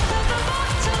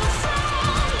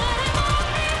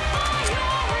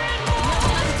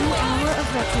 The hour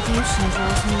of retribution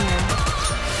draws near.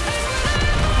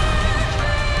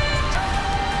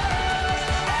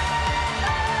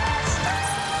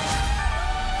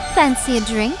 Fancy a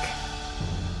drink?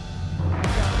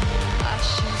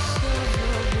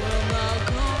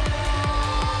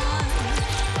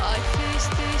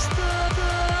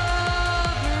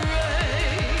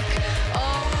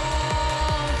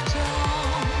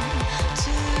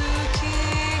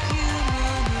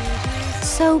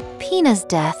 So, Pina's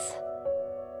death.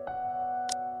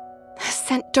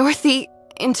 Sent Dorothy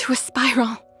into a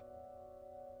spiral.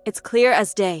 It's clear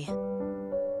as day.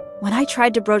 When I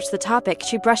tried to broach the topic,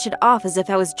 she brushed it off as if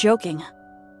I was joking.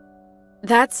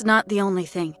 That's not the only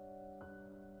thing.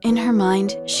 In her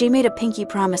mind, she made a pinky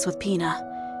promise with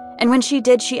Pina, and when she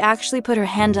did, she actually put her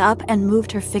hand up and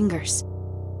moved her fingers.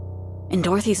 In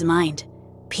Dorothy's mind,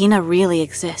 Pina really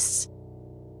exists.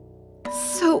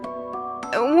 So,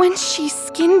 when she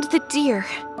skinned the deer,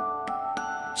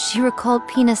 She recalled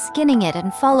Pina skinning it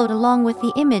and followed along with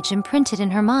the image imprinted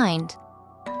in her mind.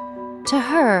 To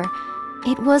her,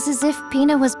 it was as if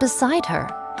Pina was beside her,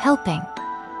 helping.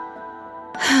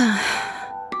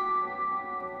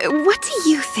 what do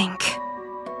you think?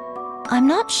 I'm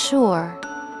not sure.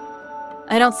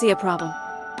 I don't see a problem.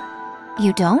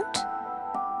 You don't?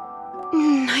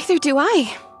 Neither do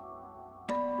I.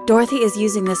 Dorothy is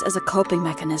using this as a coping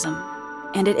mechanism,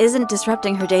 and it isn't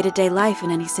disrupting her day-to-day life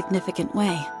in any significant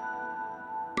way.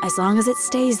 As long as it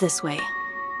stays this way,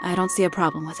 I don't see a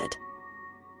problem with it.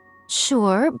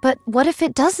 Sure, but what if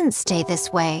it doesn't stay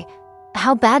this way?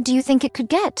 How bad do you think it could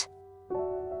get?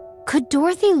 Could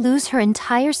Dorothy lose her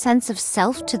entire sense of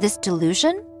self to this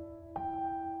delusion?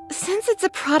 Since it's a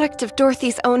product of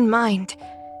Dorothy's own mind,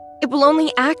 it will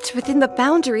only act within the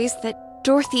boundaries that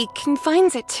Dorothy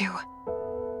confines it to.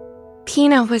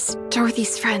 Pina was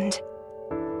Dorothy's friend.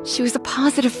 She was a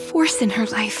positive force in her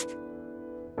life.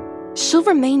 She'll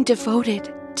remain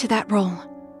devoted to that role.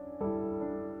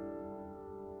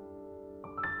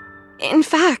 In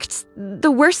fact, the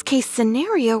worst-case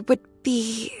scenario would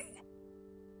be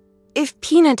if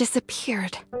Pina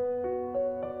disappeared.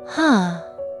 Huh.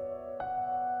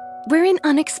 We're in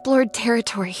unexplored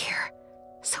territory here,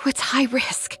 so it's high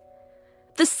risk.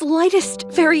 The slightest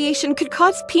variation could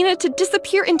cause Pina to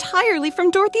disappear entirely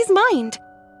from Dorothy's mind.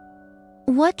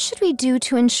 What should we do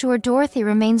to ensure Dorothy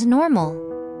remains normal?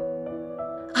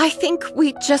 I think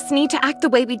we just need to act the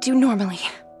way we do normally.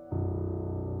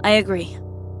 I agree.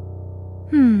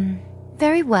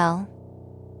 Very well.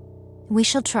 We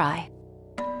shall try.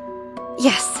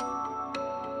 Yes.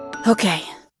 Okay.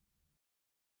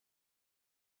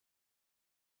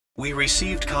 We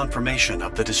received confirmation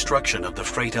of the destruction of the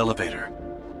freight elevator.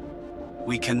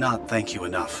 We cannot thank you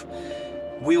enough.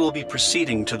 We will be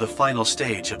proceeding to the final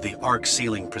stage of the arc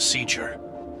sealing procedure.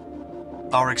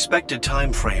 Our expected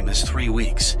time frame is 3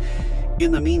 weeks.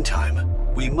 In the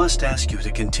meantime, we must ask you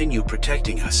to continue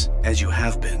protecting us as you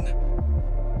have been.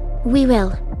 We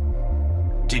will.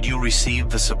 Did you receive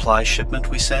the supply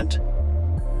shipment we sent?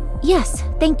 Yes,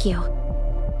 thank you.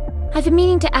 I've been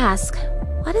meaning to ask,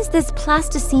 what is this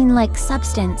plasticine-like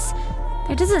substance?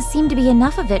 There doesn't seem to be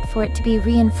enough of it for it to be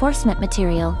reinforcement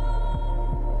material.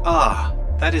 Ah,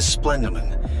 that is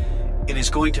splendomen. It is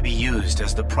going to be used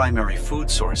as the primary food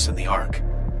source in the Ark.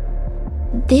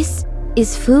 This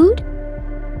is food?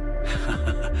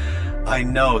 I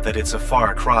know that it's a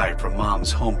far cry from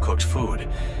Mom's home-cooked food,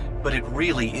 but it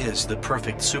really is the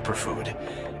perfect superfood,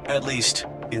 at least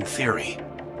in theory.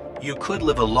 You could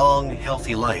live a long,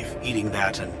 healthy life eating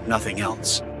that and nothing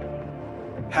else.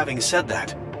 Having said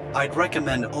that, I'd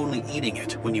recommend only eating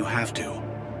it when you have to.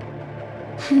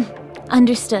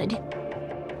 Understood.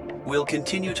 We'll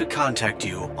continue to contact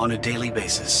you on a daily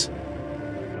basis.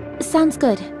 Sounds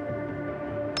good.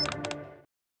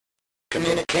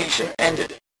 Communication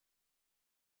ended.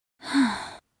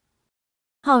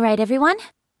 All right, everyone.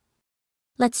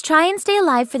 Let's try and stay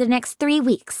alive for the next 3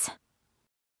 weeks.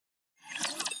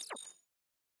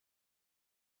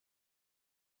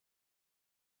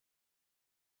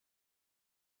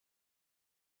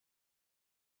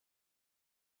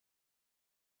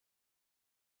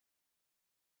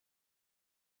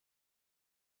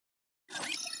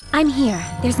 I'm here.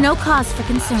 There's no cause for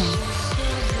concern.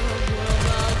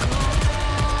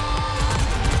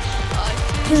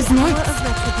 Who's next? Of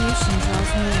retribution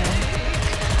draws near.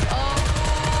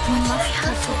 One must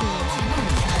persevere.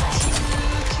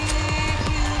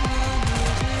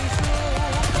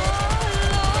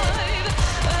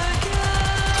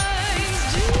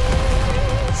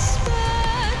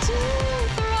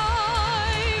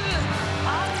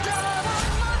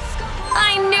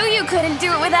 I knew you couldn't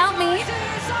do it without me.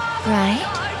 Right?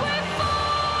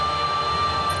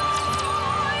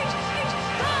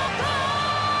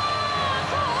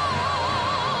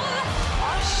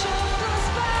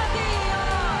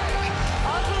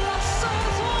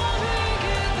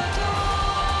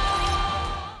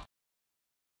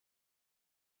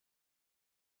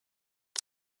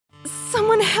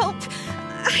 Someone help!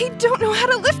 I don't know how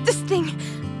to lift this thing!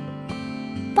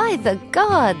 By the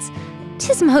gods!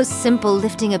 'Tis most simple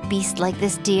lifting a beast like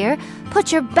this, dear.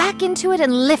 Put your back into it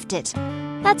and lift it.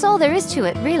 That's all there is to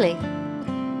it, really.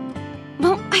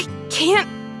 Well, I can't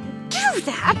do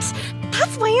that!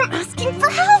 That's why I'm asking for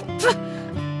help!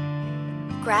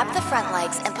 Grab the front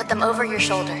legs and put them over your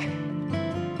shoulder.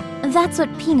 That's what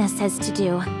Pina says to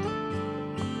do.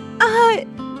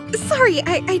 Sorry,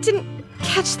 I didn't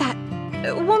catch that.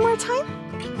 One more time?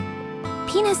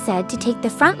 Pina said to take the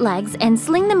front legs and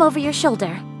sling them over your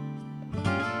shoulder.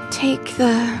 Take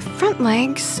the front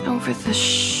legs over the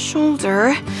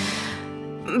shoulder.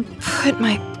 Put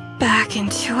my back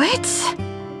into it.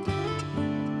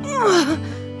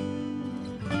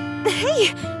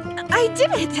 Hey! I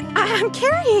did it! I'm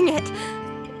carrying it!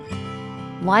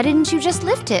 Why didn't you just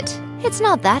lift it? It's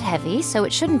not that heavy, so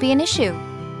it shouldn't be an issue.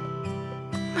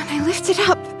 When I lift it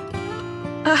up,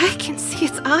 I can see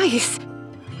its eyes.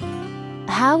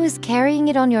 How is carrying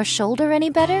it on your shoulder any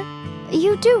better?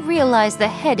 You do realize the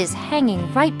head is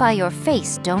hanging right by your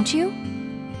face, don't you?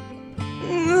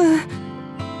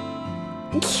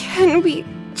 Can we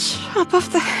chop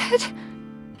off the head?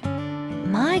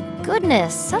 My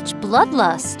goodness, such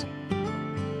bloodlust.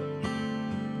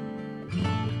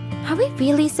 Are we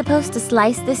really supposed to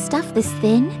slice this stuff this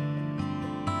thin?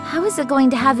 How is it going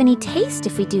to have any taste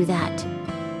if we do that?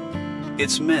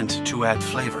 It's meant to add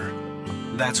flavor.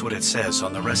 That's what it says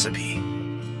on the recipe.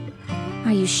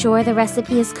 Are you sure the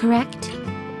recipe is correct?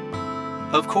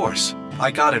 Of course,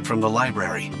 I got it from the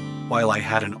library, while I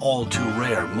had an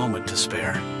all-too-rare moment to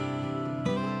spare.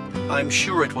 I'm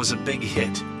sure it was a big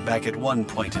hit back at one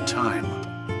point in time.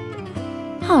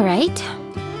 All right.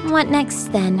 What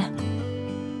next, then?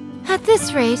 At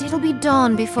this rate, it'll be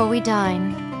dawn before we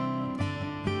dine.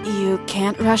 You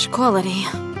can't rush quality.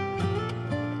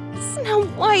 Snow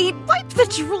White, wipe the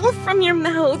drool from your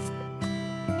mouth.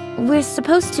 We're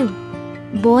supposed to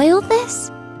boil this?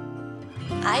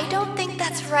 I don't think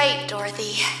that's right,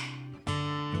 Dorothy.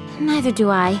 Neither do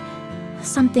I.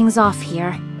 Something's off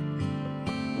here.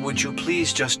 Would you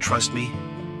please just trust me?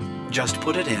 Just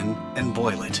put it in and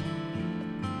boil it.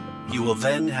 You will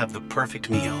then have the perfect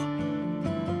meal.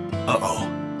 Uh-oh.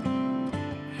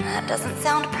 That doesn't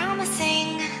sound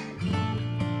promising.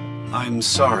 I'm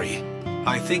sorry.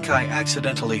 I think I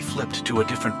accidentally flipped to a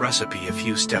different recipe a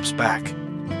few steps back.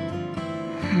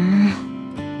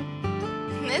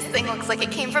 This thing looks like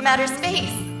it came from outer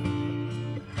space.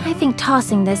 I think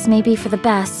tossing this may be for the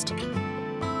best.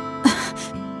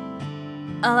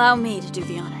 Allow me to do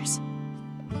the honors.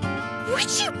 Would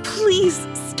you please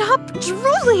stop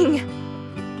drooling?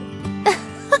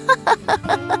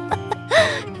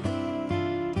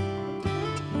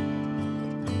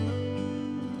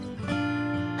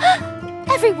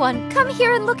 Everyone, come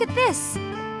here and look at this.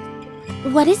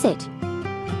 What is it?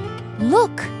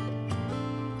 Look.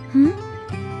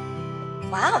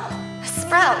 Wow, a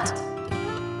sprout.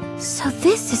 So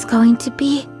this is going to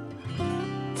be...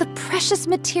 The precious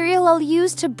material I'll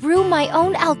use to brew my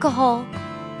own alcohol.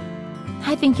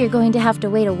 I think you're going to have to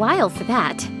wait a while for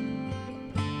that.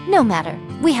 No matter.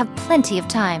 We have plenty of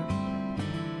time.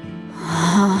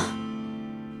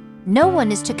 No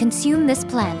one is to consume this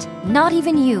plant, not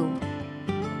even you.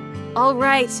 All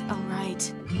right, all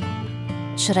right.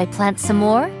 Should I plant some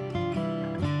more?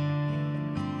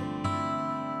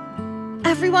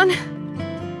 Everyone,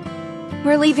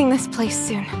 we're leaving this place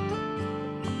soon.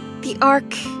 The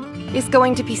Ark is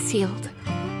going to be sealed.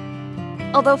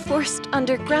 Although forced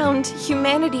underground,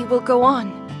 humanity will go on.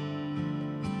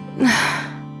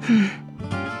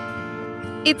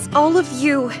 It's all of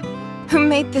you who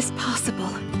made this possible.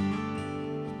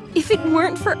 If it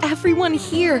weren't for everyone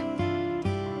here,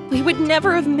 we would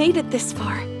never have made it this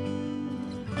far.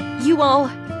 You all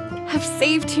have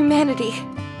saved humanity.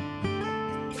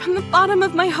 From the bottom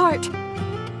of my heart,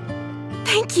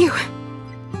 thank you.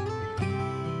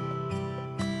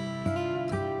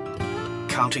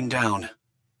 Counting down.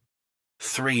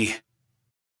 3,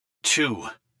 2,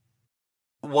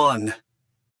 1.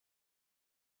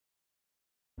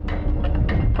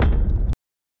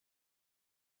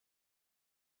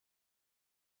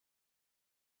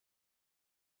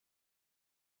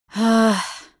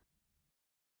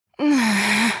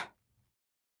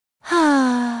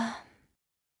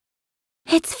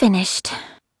 It's finished.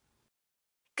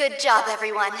 Good job,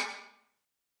 everyone.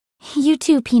 You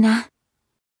too, Pina.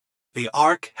 The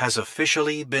Ark has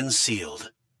officially been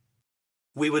sealed.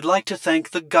 We would like to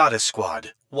thank the Goddess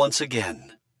Squad once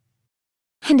again.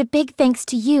 And a big thanks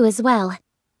to you as well.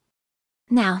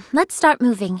 Now, let's start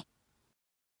moving.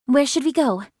 Where should we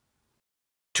go?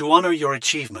 To honor your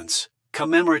achievements,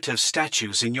 commemorative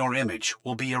statues in your image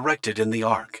will be erected in the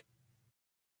Ark.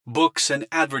 Books and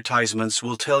advertisements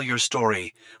will tell your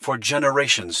story for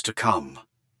generations to come.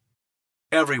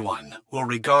 Everyone will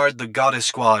regard the Goddess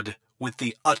Squad with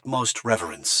the utmost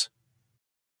reverence.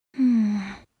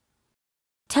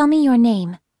 Tell me your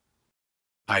name.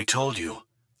 I told you,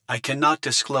 I cannot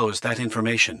disclose that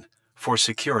information for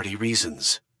security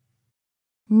reasons.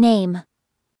 Name.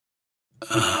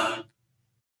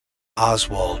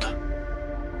 Oswald.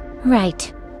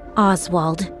 Right,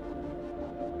 Oswald.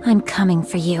 I'm coming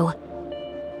for you.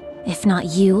 If not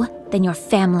you, then your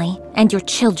family and your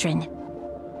children.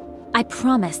 I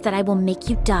promise that I will make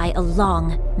you die a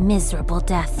long, miserable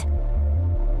death.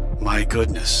 My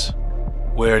goodness,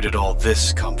 where did all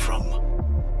this come from?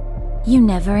 You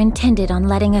never intended on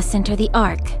letting us enter the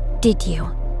Ark, did you?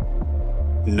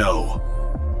 No.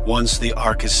 Once the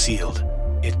Ark is sealed,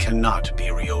 it cannot be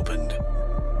reopened.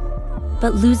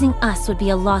 But losing us would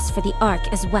be a loss for the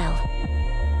Ark as well.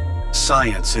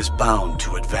 Science is bound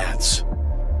to advance.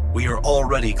 We are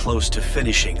already close to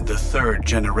finishing the 3rd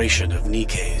generation of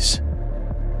NIKKEs.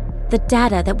 The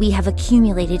data that we have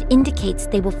accumulated indicates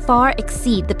they will far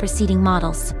exceed the preceding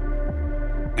models.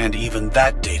 And even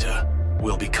that data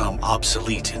will become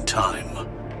obsolete in time.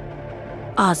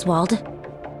 Oswald,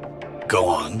 Go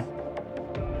on.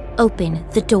 open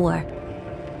the door.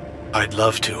 I'd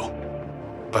love to,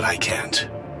 but I can't.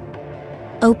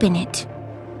 Open it.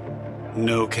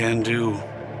 No can do.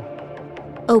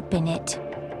 Open it.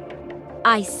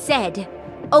 I said,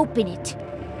 open it.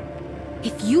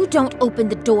 If you don't open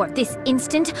the door this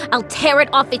instant, I'll tear it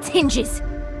off its hinges.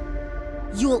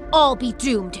 You'll all be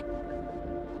doomed.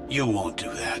 You won't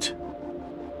do that.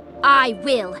 I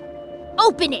will.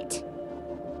 Open it!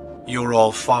 You're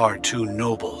all far too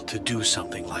noble to do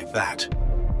something like that.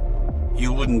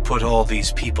 You wouldn't put all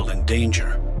these people in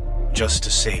danger just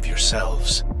to save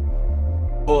yourselves.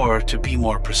 Or, to be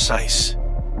more precise,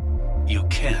 you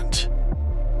can't.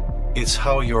 It's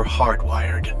how you're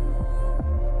hardwired.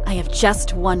 I have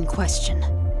just one question.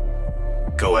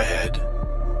 Go ahead.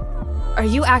 Are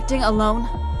you acting alone,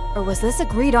 or was this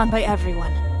agreed on by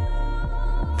everyone?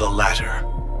 The latter.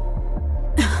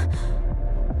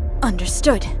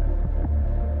 Understood.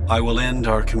 I will end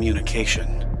our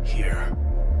communication here.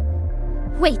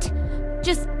 Wait,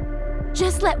 just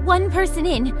let one person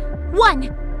in.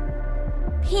 One!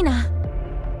 Pina.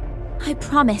 I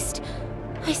promised.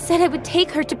 I said I would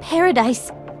take her to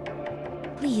paradise.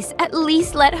 Please, at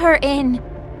least let her in.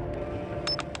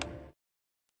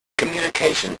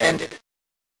 Communication ended.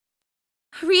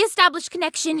 Re-establish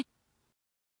connection.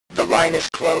 The line is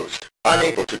closed.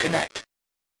 Unable to connect.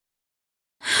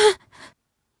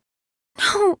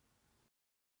 No.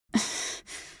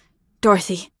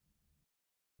 Dorothy,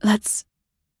 let's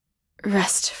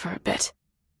rest for a bit.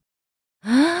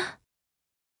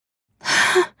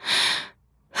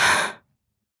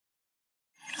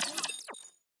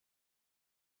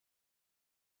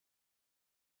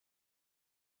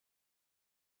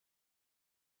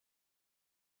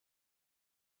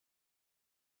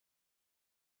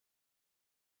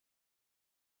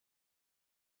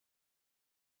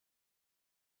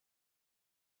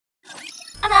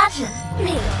 Imagine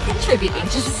me contributing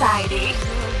to society.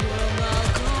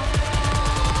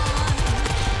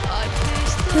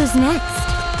 Who's next?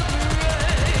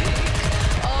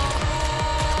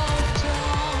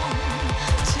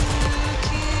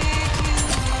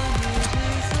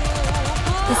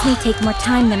 This may take more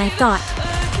time than I thought.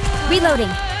 Reloading.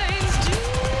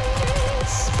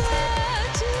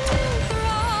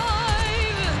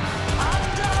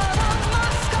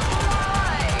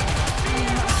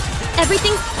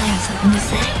 Everything's... I have something to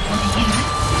say. Want to hear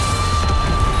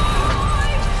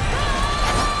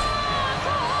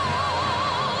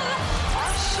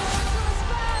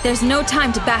it? There's no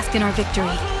time to bask in our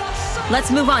victory.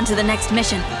 Let's move on to the next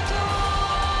mission.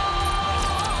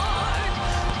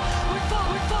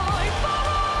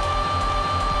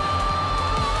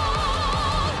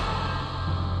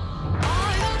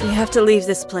 We have to leave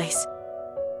this place.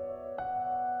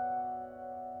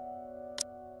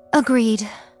 Agreed.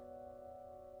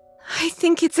 I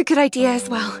think it's a good idea as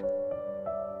well.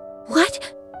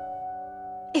 What?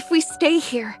 If we stay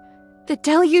here, the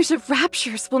deluge of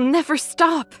raptures will never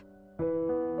stop.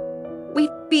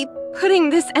 We'd be putting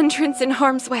this entrance in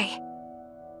harm's way.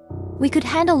 We could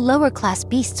handle lower-class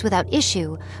beasts without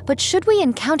issue, but should we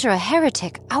encounter a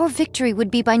heretic, our victory would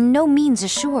be by no means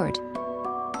assured.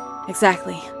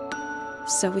 Exactly.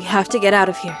 So we have to get out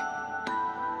of here.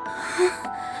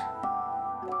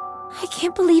 I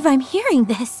can't believe I'm hearing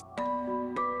this.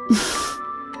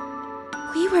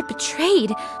 We were betrayed.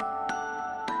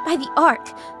 By the Ark.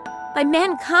 By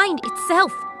mankind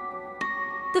itself.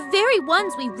 The very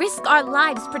ones we risk our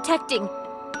lives protecting.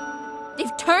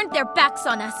 They've turned their backs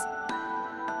on us.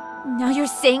 Now you're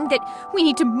saying that we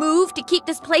need to move to keep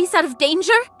this place out of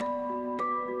danger?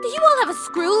 Do you all have a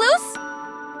screw loose?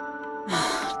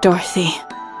 Dorothy.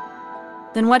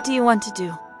 Then what do you want to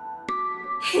do?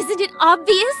 Isn't it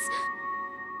obvious?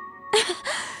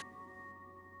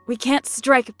 We can't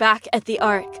strike back at the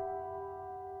Ark.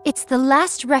 It's the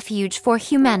last refuge for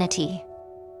humanity.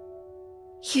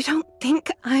 You don't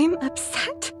think I'm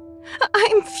upset?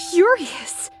 I'm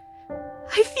furious.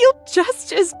 I feel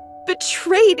just as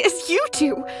betrayed as you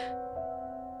do.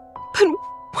 But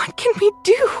what can we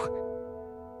do?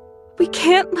 We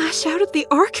can't lash out at the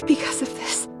Ark because of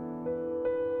this.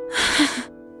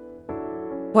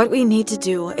 What we need to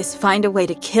do is find a way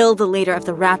to kill the leader of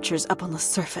the Raptures up on the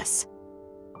surface.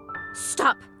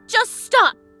 Stop! Just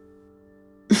stop!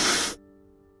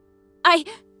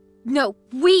 No,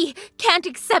 we can't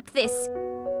accept this.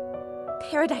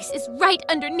 Paradise is right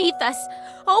underneath us.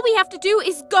 All we have to do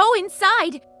is go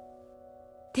inside.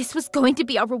 This was going to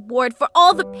be our reward for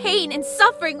all the pain and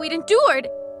suffering we'd endured.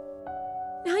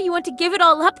 Now you want to give it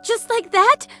all up just like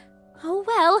that? Oh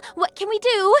well, what can we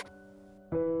do?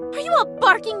 Are you all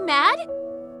barking mad?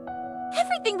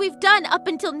 Everything we've done up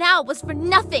until now was for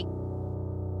nothing.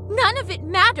 None of it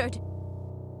mattered.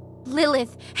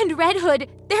 Lilith and Red Hood,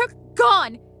 they're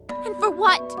gone. And for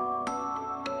what?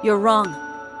 You're wrong.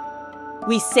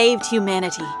 We saved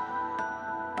humanity.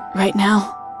 Right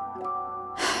now,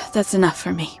 that's enough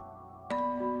for me.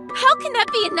 How can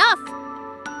that be enough?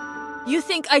 You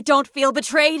think I don't feel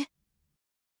betrayed?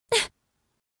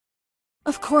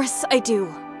 Of course I do.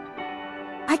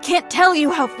 I can't tell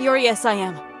you how furious I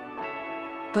am.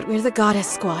 But we're the Goddess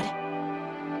Squad.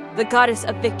 The Goddess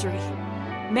of Victory.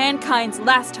 Mankind's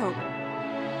last hope.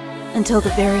 Until the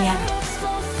very end.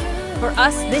 For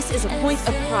us, this is a point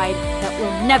of pride that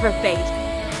will never fade.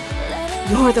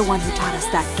 You're the one who taught us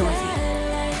that, Dorothy.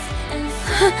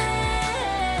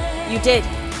 You did.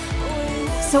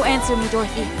 So answer me,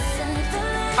 Dorothy.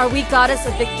 Are we Goddess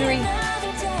of Victory?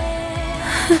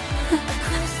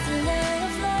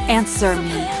 Answer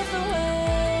me.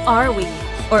 Are we,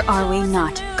 or are we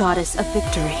not, Goddess of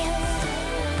Victory?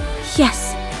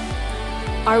 Yes.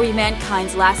 Are we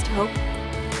mankind's last hope?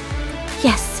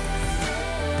 Yes.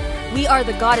 We are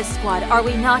the Goddess Squad, are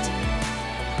we not?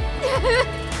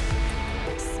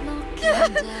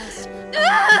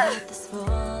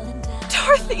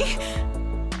 Dorothy!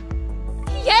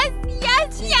 Yes,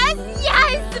 yes, yes,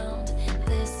 yes!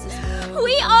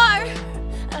 We are!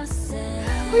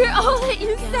 We're all that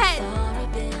you said!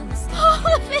 All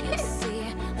of it!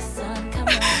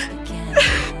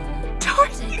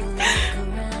 Dorothy!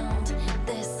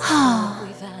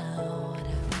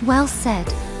 Well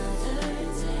said.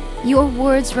 Your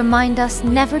words remind us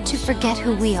never to forget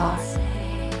who we are.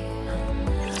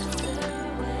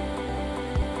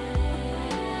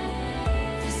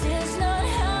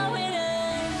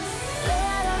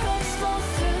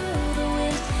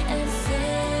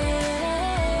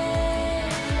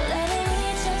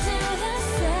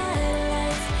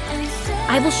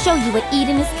 I will show you what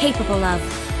Eden is capable of.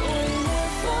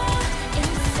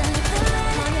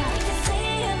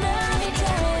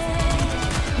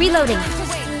 Reloading.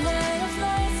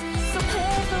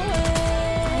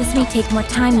 This may take more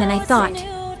time than I thought.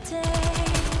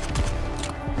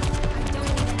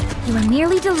 You are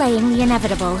merely delaying the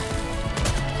inevitable.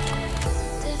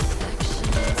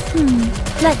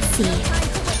 Let's see.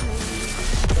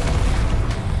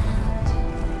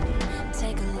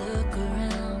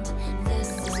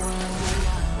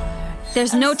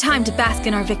 There's no time to bask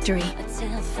in our victory.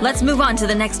 Let's move on to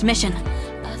the next mission.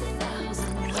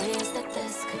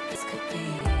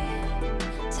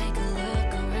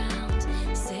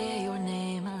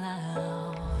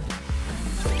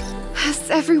 Has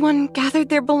everyone gathered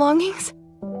their belongings?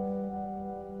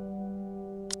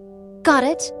 Got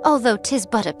it, although 'tis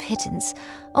but a pittance.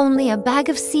 Only a bag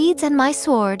of seeds and my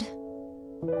sword.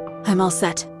 I'm all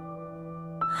set.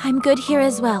 I'm good here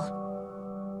as well.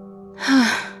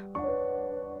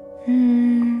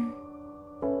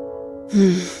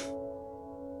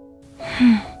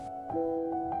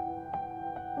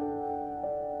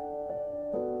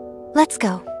 Let's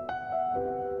go.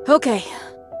 Okay.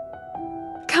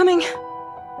 Coming.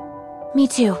 Me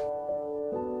too.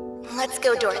 Let's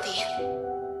go, Dorothy.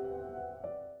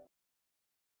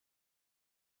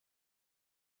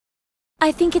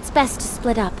 I think it's best to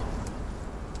split up.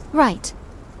 Right.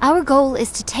 Our goal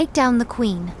is to take down the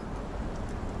Queen.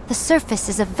 The surface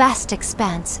is a vast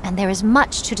expanse, and there is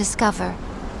much to discover.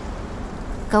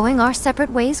 Going our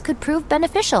separate ways could prove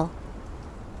beneficial.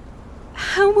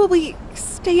 How will we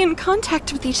stay in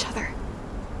contact with each other?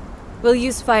 We'll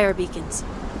use fire beacons.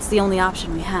 It's the only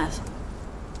option we have.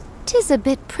 'Tis a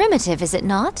bit primitive, is it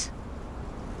not?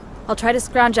 I'll try to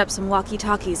scrounge up some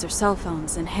walkie-talkies or cell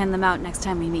phones and hand them out next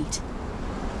time we meet.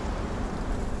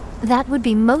 That would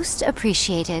be most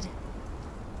appreciated.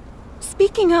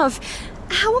 Speaking of,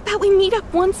 how about we meet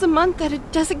up once a month at a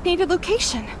designated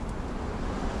location?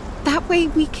 That way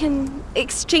we can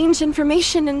exchange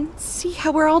information and see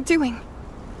how we're all doing.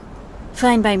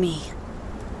 Fine by me.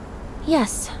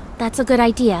 Yes, that's a good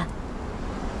idea.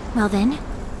 Well then,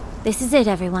 this is it,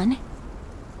 everyone.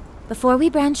 Before we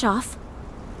branch off,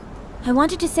 I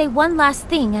wanted to say one last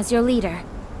thing as your leader.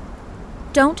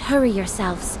 Don't hurry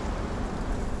yourselves.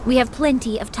 We have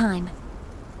plenty of time.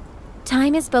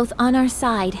 Time is both on our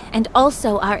side and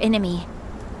also our enemy.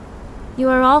 You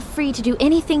are all free to do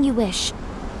anything you wish,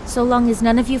 so long as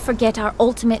none of you forget our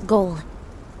ultimate goal,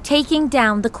 taking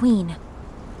down the Queen.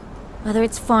 Whether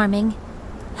it's farming,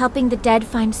 helping the dead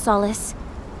find solace,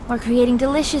 or creating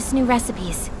delicious new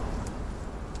recipes.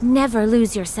 Never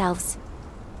lose yourselves.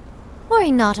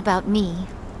 Worry not about me.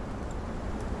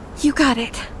 You got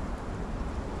it.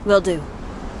 Will do.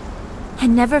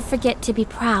 And never forget to be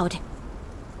proud.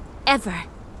 Ever.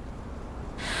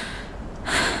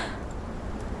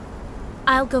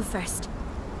 I'll go first.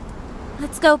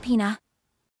 Let's go, Pina.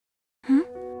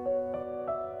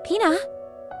 Pina?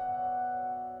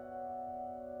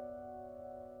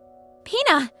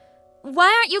 Pina! Why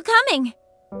aren't you coming?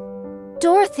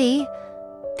 Dorothy,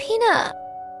 Pina...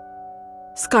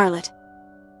 Scarlet.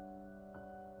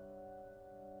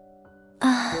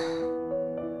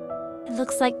 It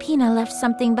looks like Pina left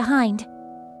something behind.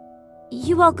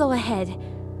 You all go ahead.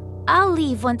 I'll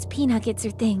leave once Pina gets her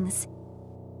things.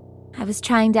 I was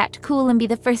trying to act cool and be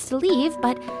the first to leave,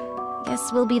 but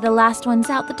guess we'll be the last ones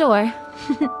out the door.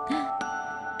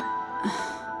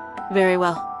 Very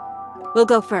well. We'll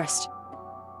go first.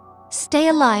 Stay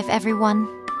alive, everyone.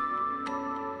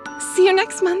 See you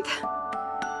next month.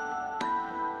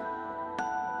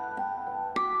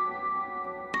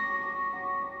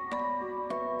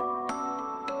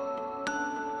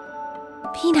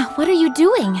 Pina, what are you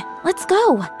doing? Let's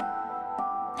go.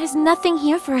 There's nothing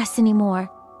here for us anymore.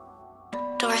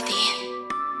 Dorothy,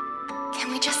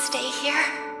 can we just stay here?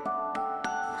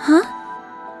 Huh?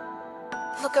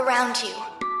 Look around you.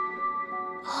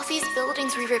 All these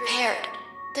buildings we repaired,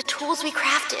 the tools we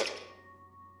crafted,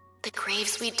 the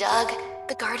graves we dug,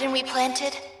 the garden we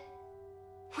planted.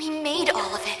 We made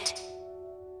all of it.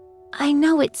 I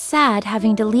know it's sad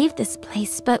having to leave this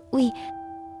place, but we...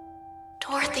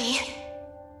 Dorothy,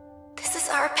 this is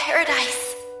our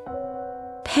paradise.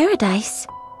 Paradise?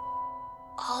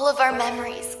 All of our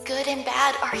memories, good and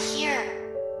bad, are here.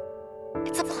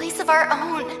 It's a place of our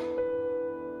own.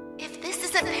 If this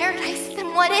isn't paradise,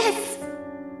 then what is?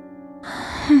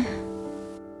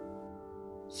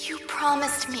 You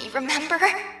promised me, remember?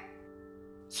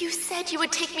 You said you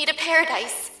would take me to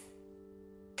paradise.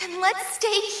 Then let's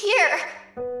stay here.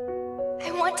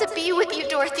 I want to be with you,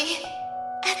 Dorothy.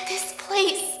 At this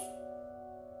place.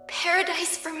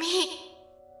 Paradise for me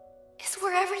is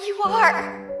wherever you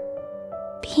are.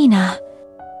 Pina.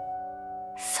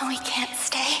 So we can't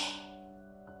stay?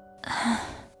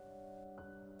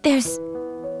 There's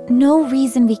no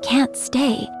reason we can't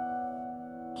stay.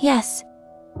 Yes,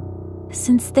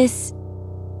 since this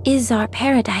is our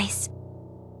paradise.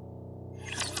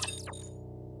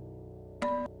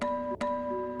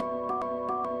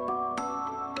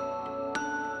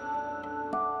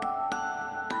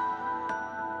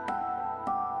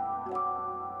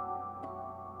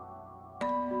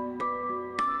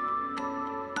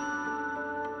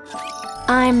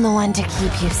 I'm the one to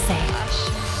keep you safe.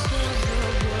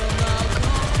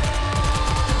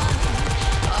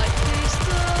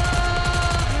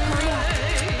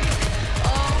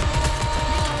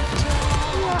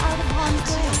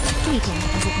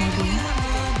 As it may be.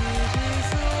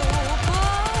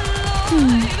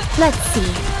 Let's see.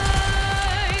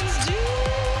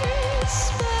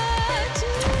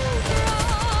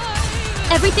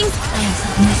 Everything's...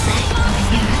 Mizrahi over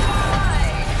here.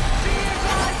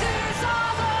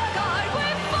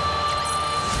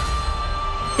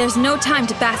 There's no time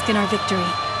to bask in our victory.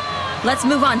 Let's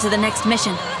move on to the next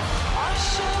mission.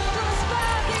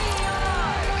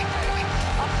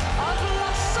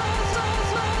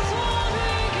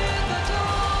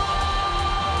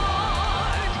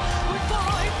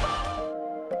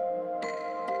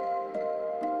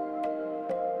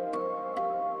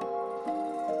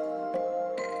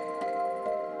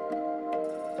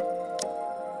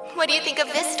 What do you think of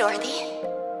this, Dorothy?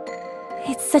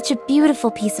 It's such a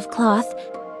beautiful piece of cloth.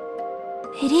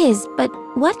 It is, but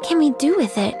what can we do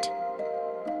with it?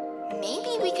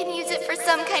 Maybe we can use it for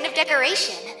some kind of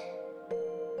decoration.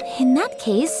 In that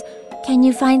case, can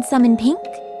you find some in pink?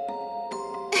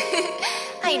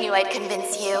 I knew I'd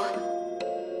convince you.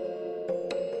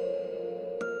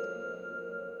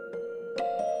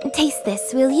 Taste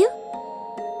this, will you?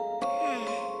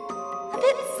 A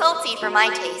bit salty for my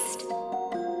taste.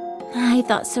 I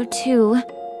thought so too.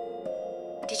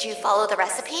 Did you follow the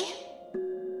recipe?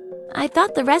 I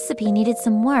thought the recipe needed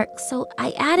some work, so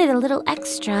I added a little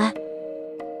extra.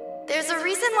 There's a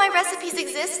reason why recipes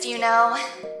exist, you know.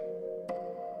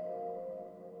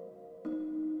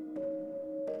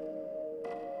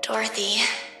 Dorothy,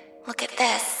 look at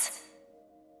this.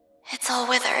 It's all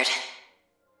withered.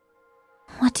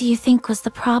 What do you think was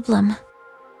the problem?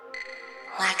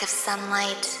 Lack of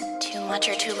sunlight, too much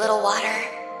or too little water.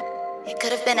 It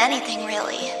could have been anything,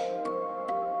 really.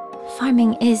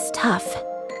 Farming is tough.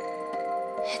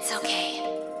 It's okay.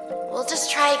 We'll just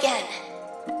try again.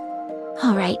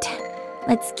 All right,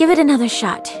 let's give it another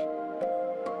shot.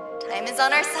 Time is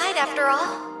on our side, after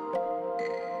all.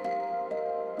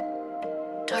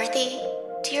 Dorothy,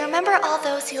 do you remember all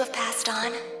those who have passed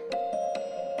on?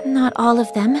 Not all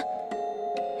of them,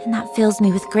 and that fills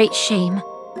me with great shame.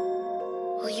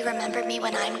 Will you remember me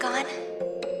when I'm gone?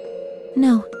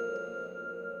 No.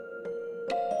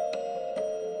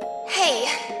 Hey!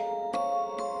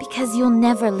 Because you'll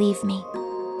never leave me.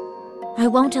 I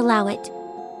won't allow it.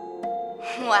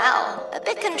 Wow, a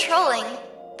bit controlling,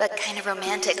 but kind of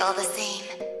romantic all the same.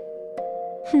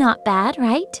 Not bad,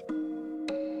 right?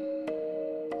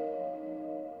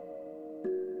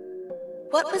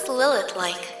 What was Lilith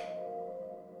like?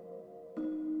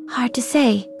 Hard to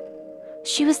say.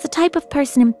 She was the type of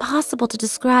person impossible to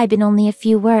describe in only a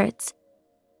few words.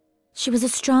 She was a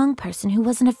strong person who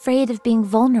wasn't afraid of being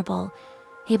vulnerable,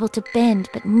 able to bend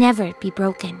but never be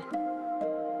broken.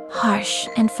 Harsh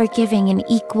and forgiving in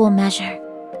equal measure.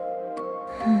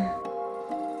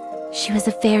 She was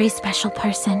a very special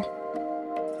person.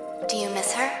 Do you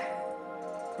miss her?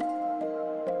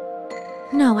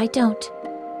 No, I don't.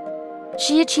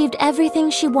 She achieved everything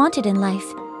she wanted in life.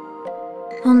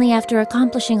 Only after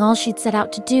accomplishing all she'd set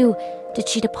out to do did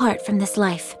she depart from this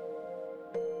life.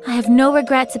 I have no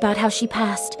regrets about how she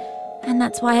passed, and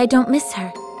that's why I don't miss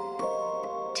her.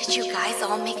 Did you guys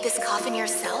all make this coffin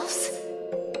yourselves?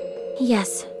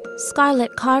 Yes,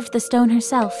 Scarlet carved the stone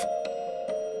herself.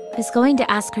 I was going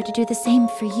to ask her to do the same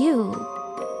for you.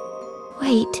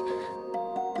 Wait.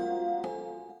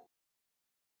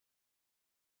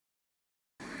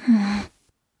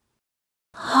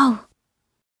 Oh.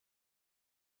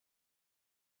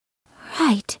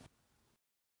 Right.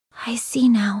 I see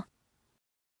now.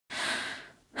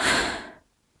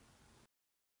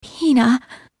 Pina,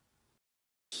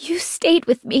 you stayed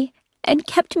with me and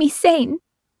kept me sane.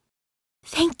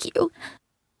 Thank you.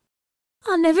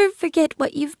 I'll never forget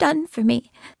what you've done for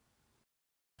me.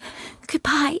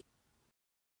 Goodbye.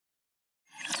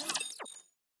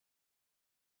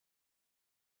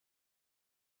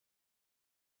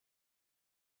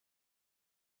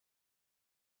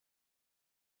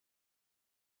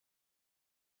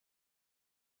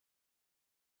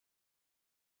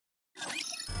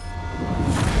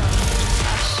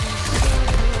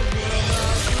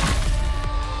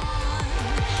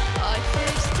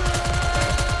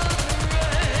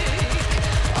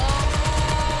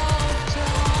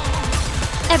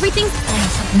 Everything's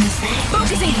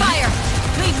focusing fire!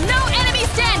 Leave no enemy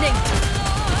standing!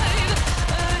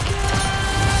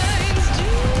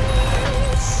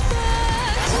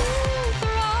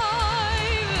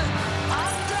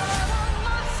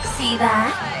 See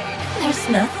that? There's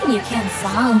nothing you can't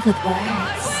solve with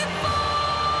words.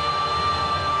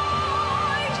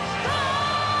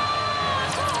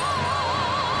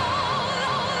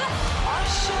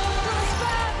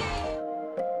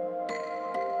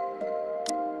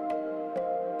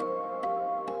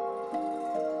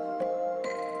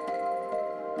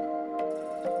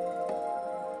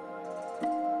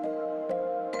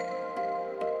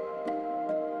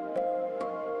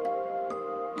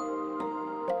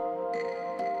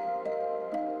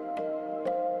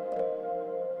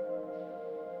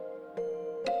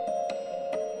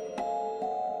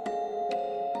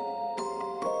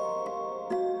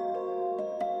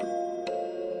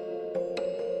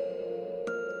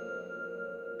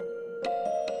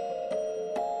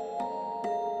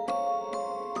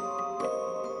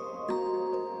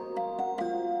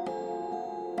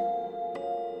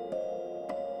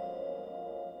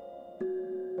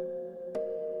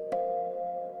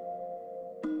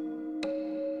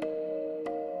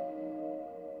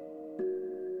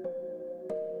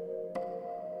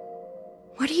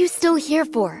 What are you still here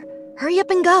for? Hurry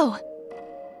up and go!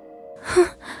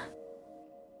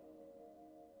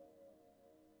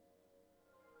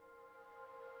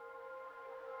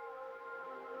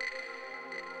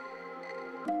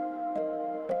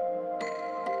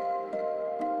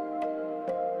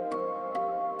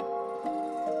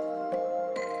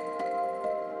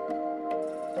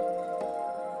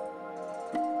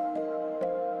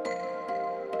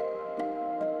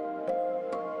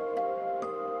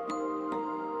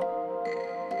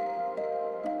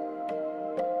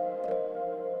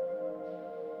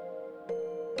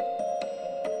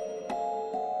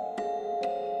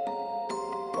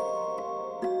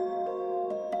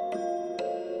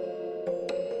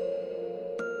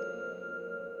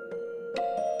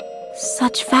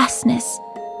 Such vastness,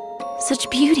 such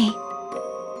beauty.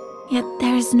 Yet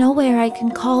there is nowhere I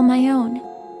can call my own.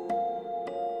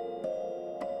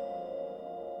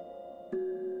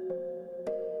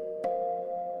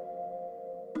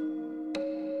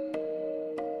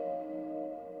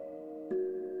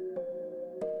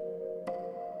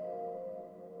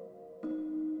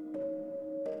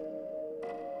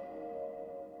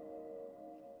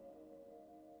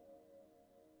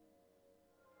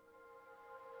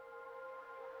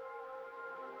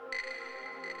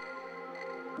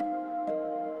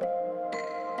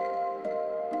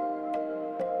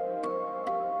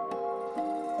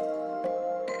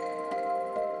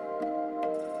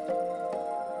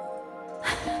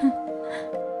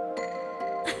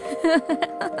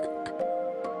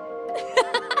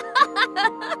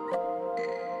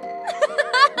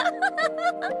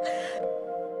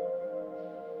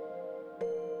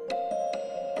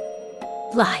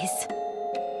 Lies.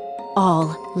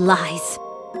 All lies.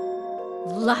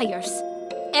 Liars.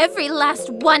 Every last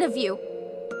one of you.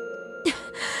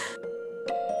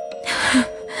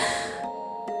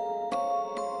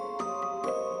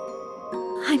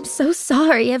 I'm so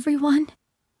sorry, everyone.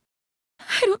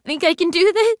 I don't think I can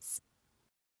do this.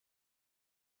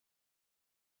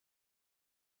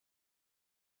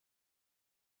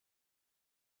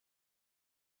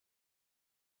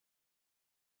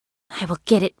 I will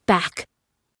get it back.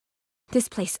 This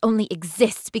place only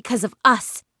exists because of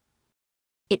us.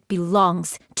 It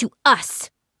belongs to us.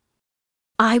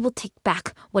 I will take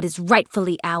back what is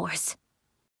rightfully ours,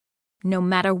 no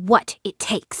matter what it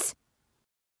takes.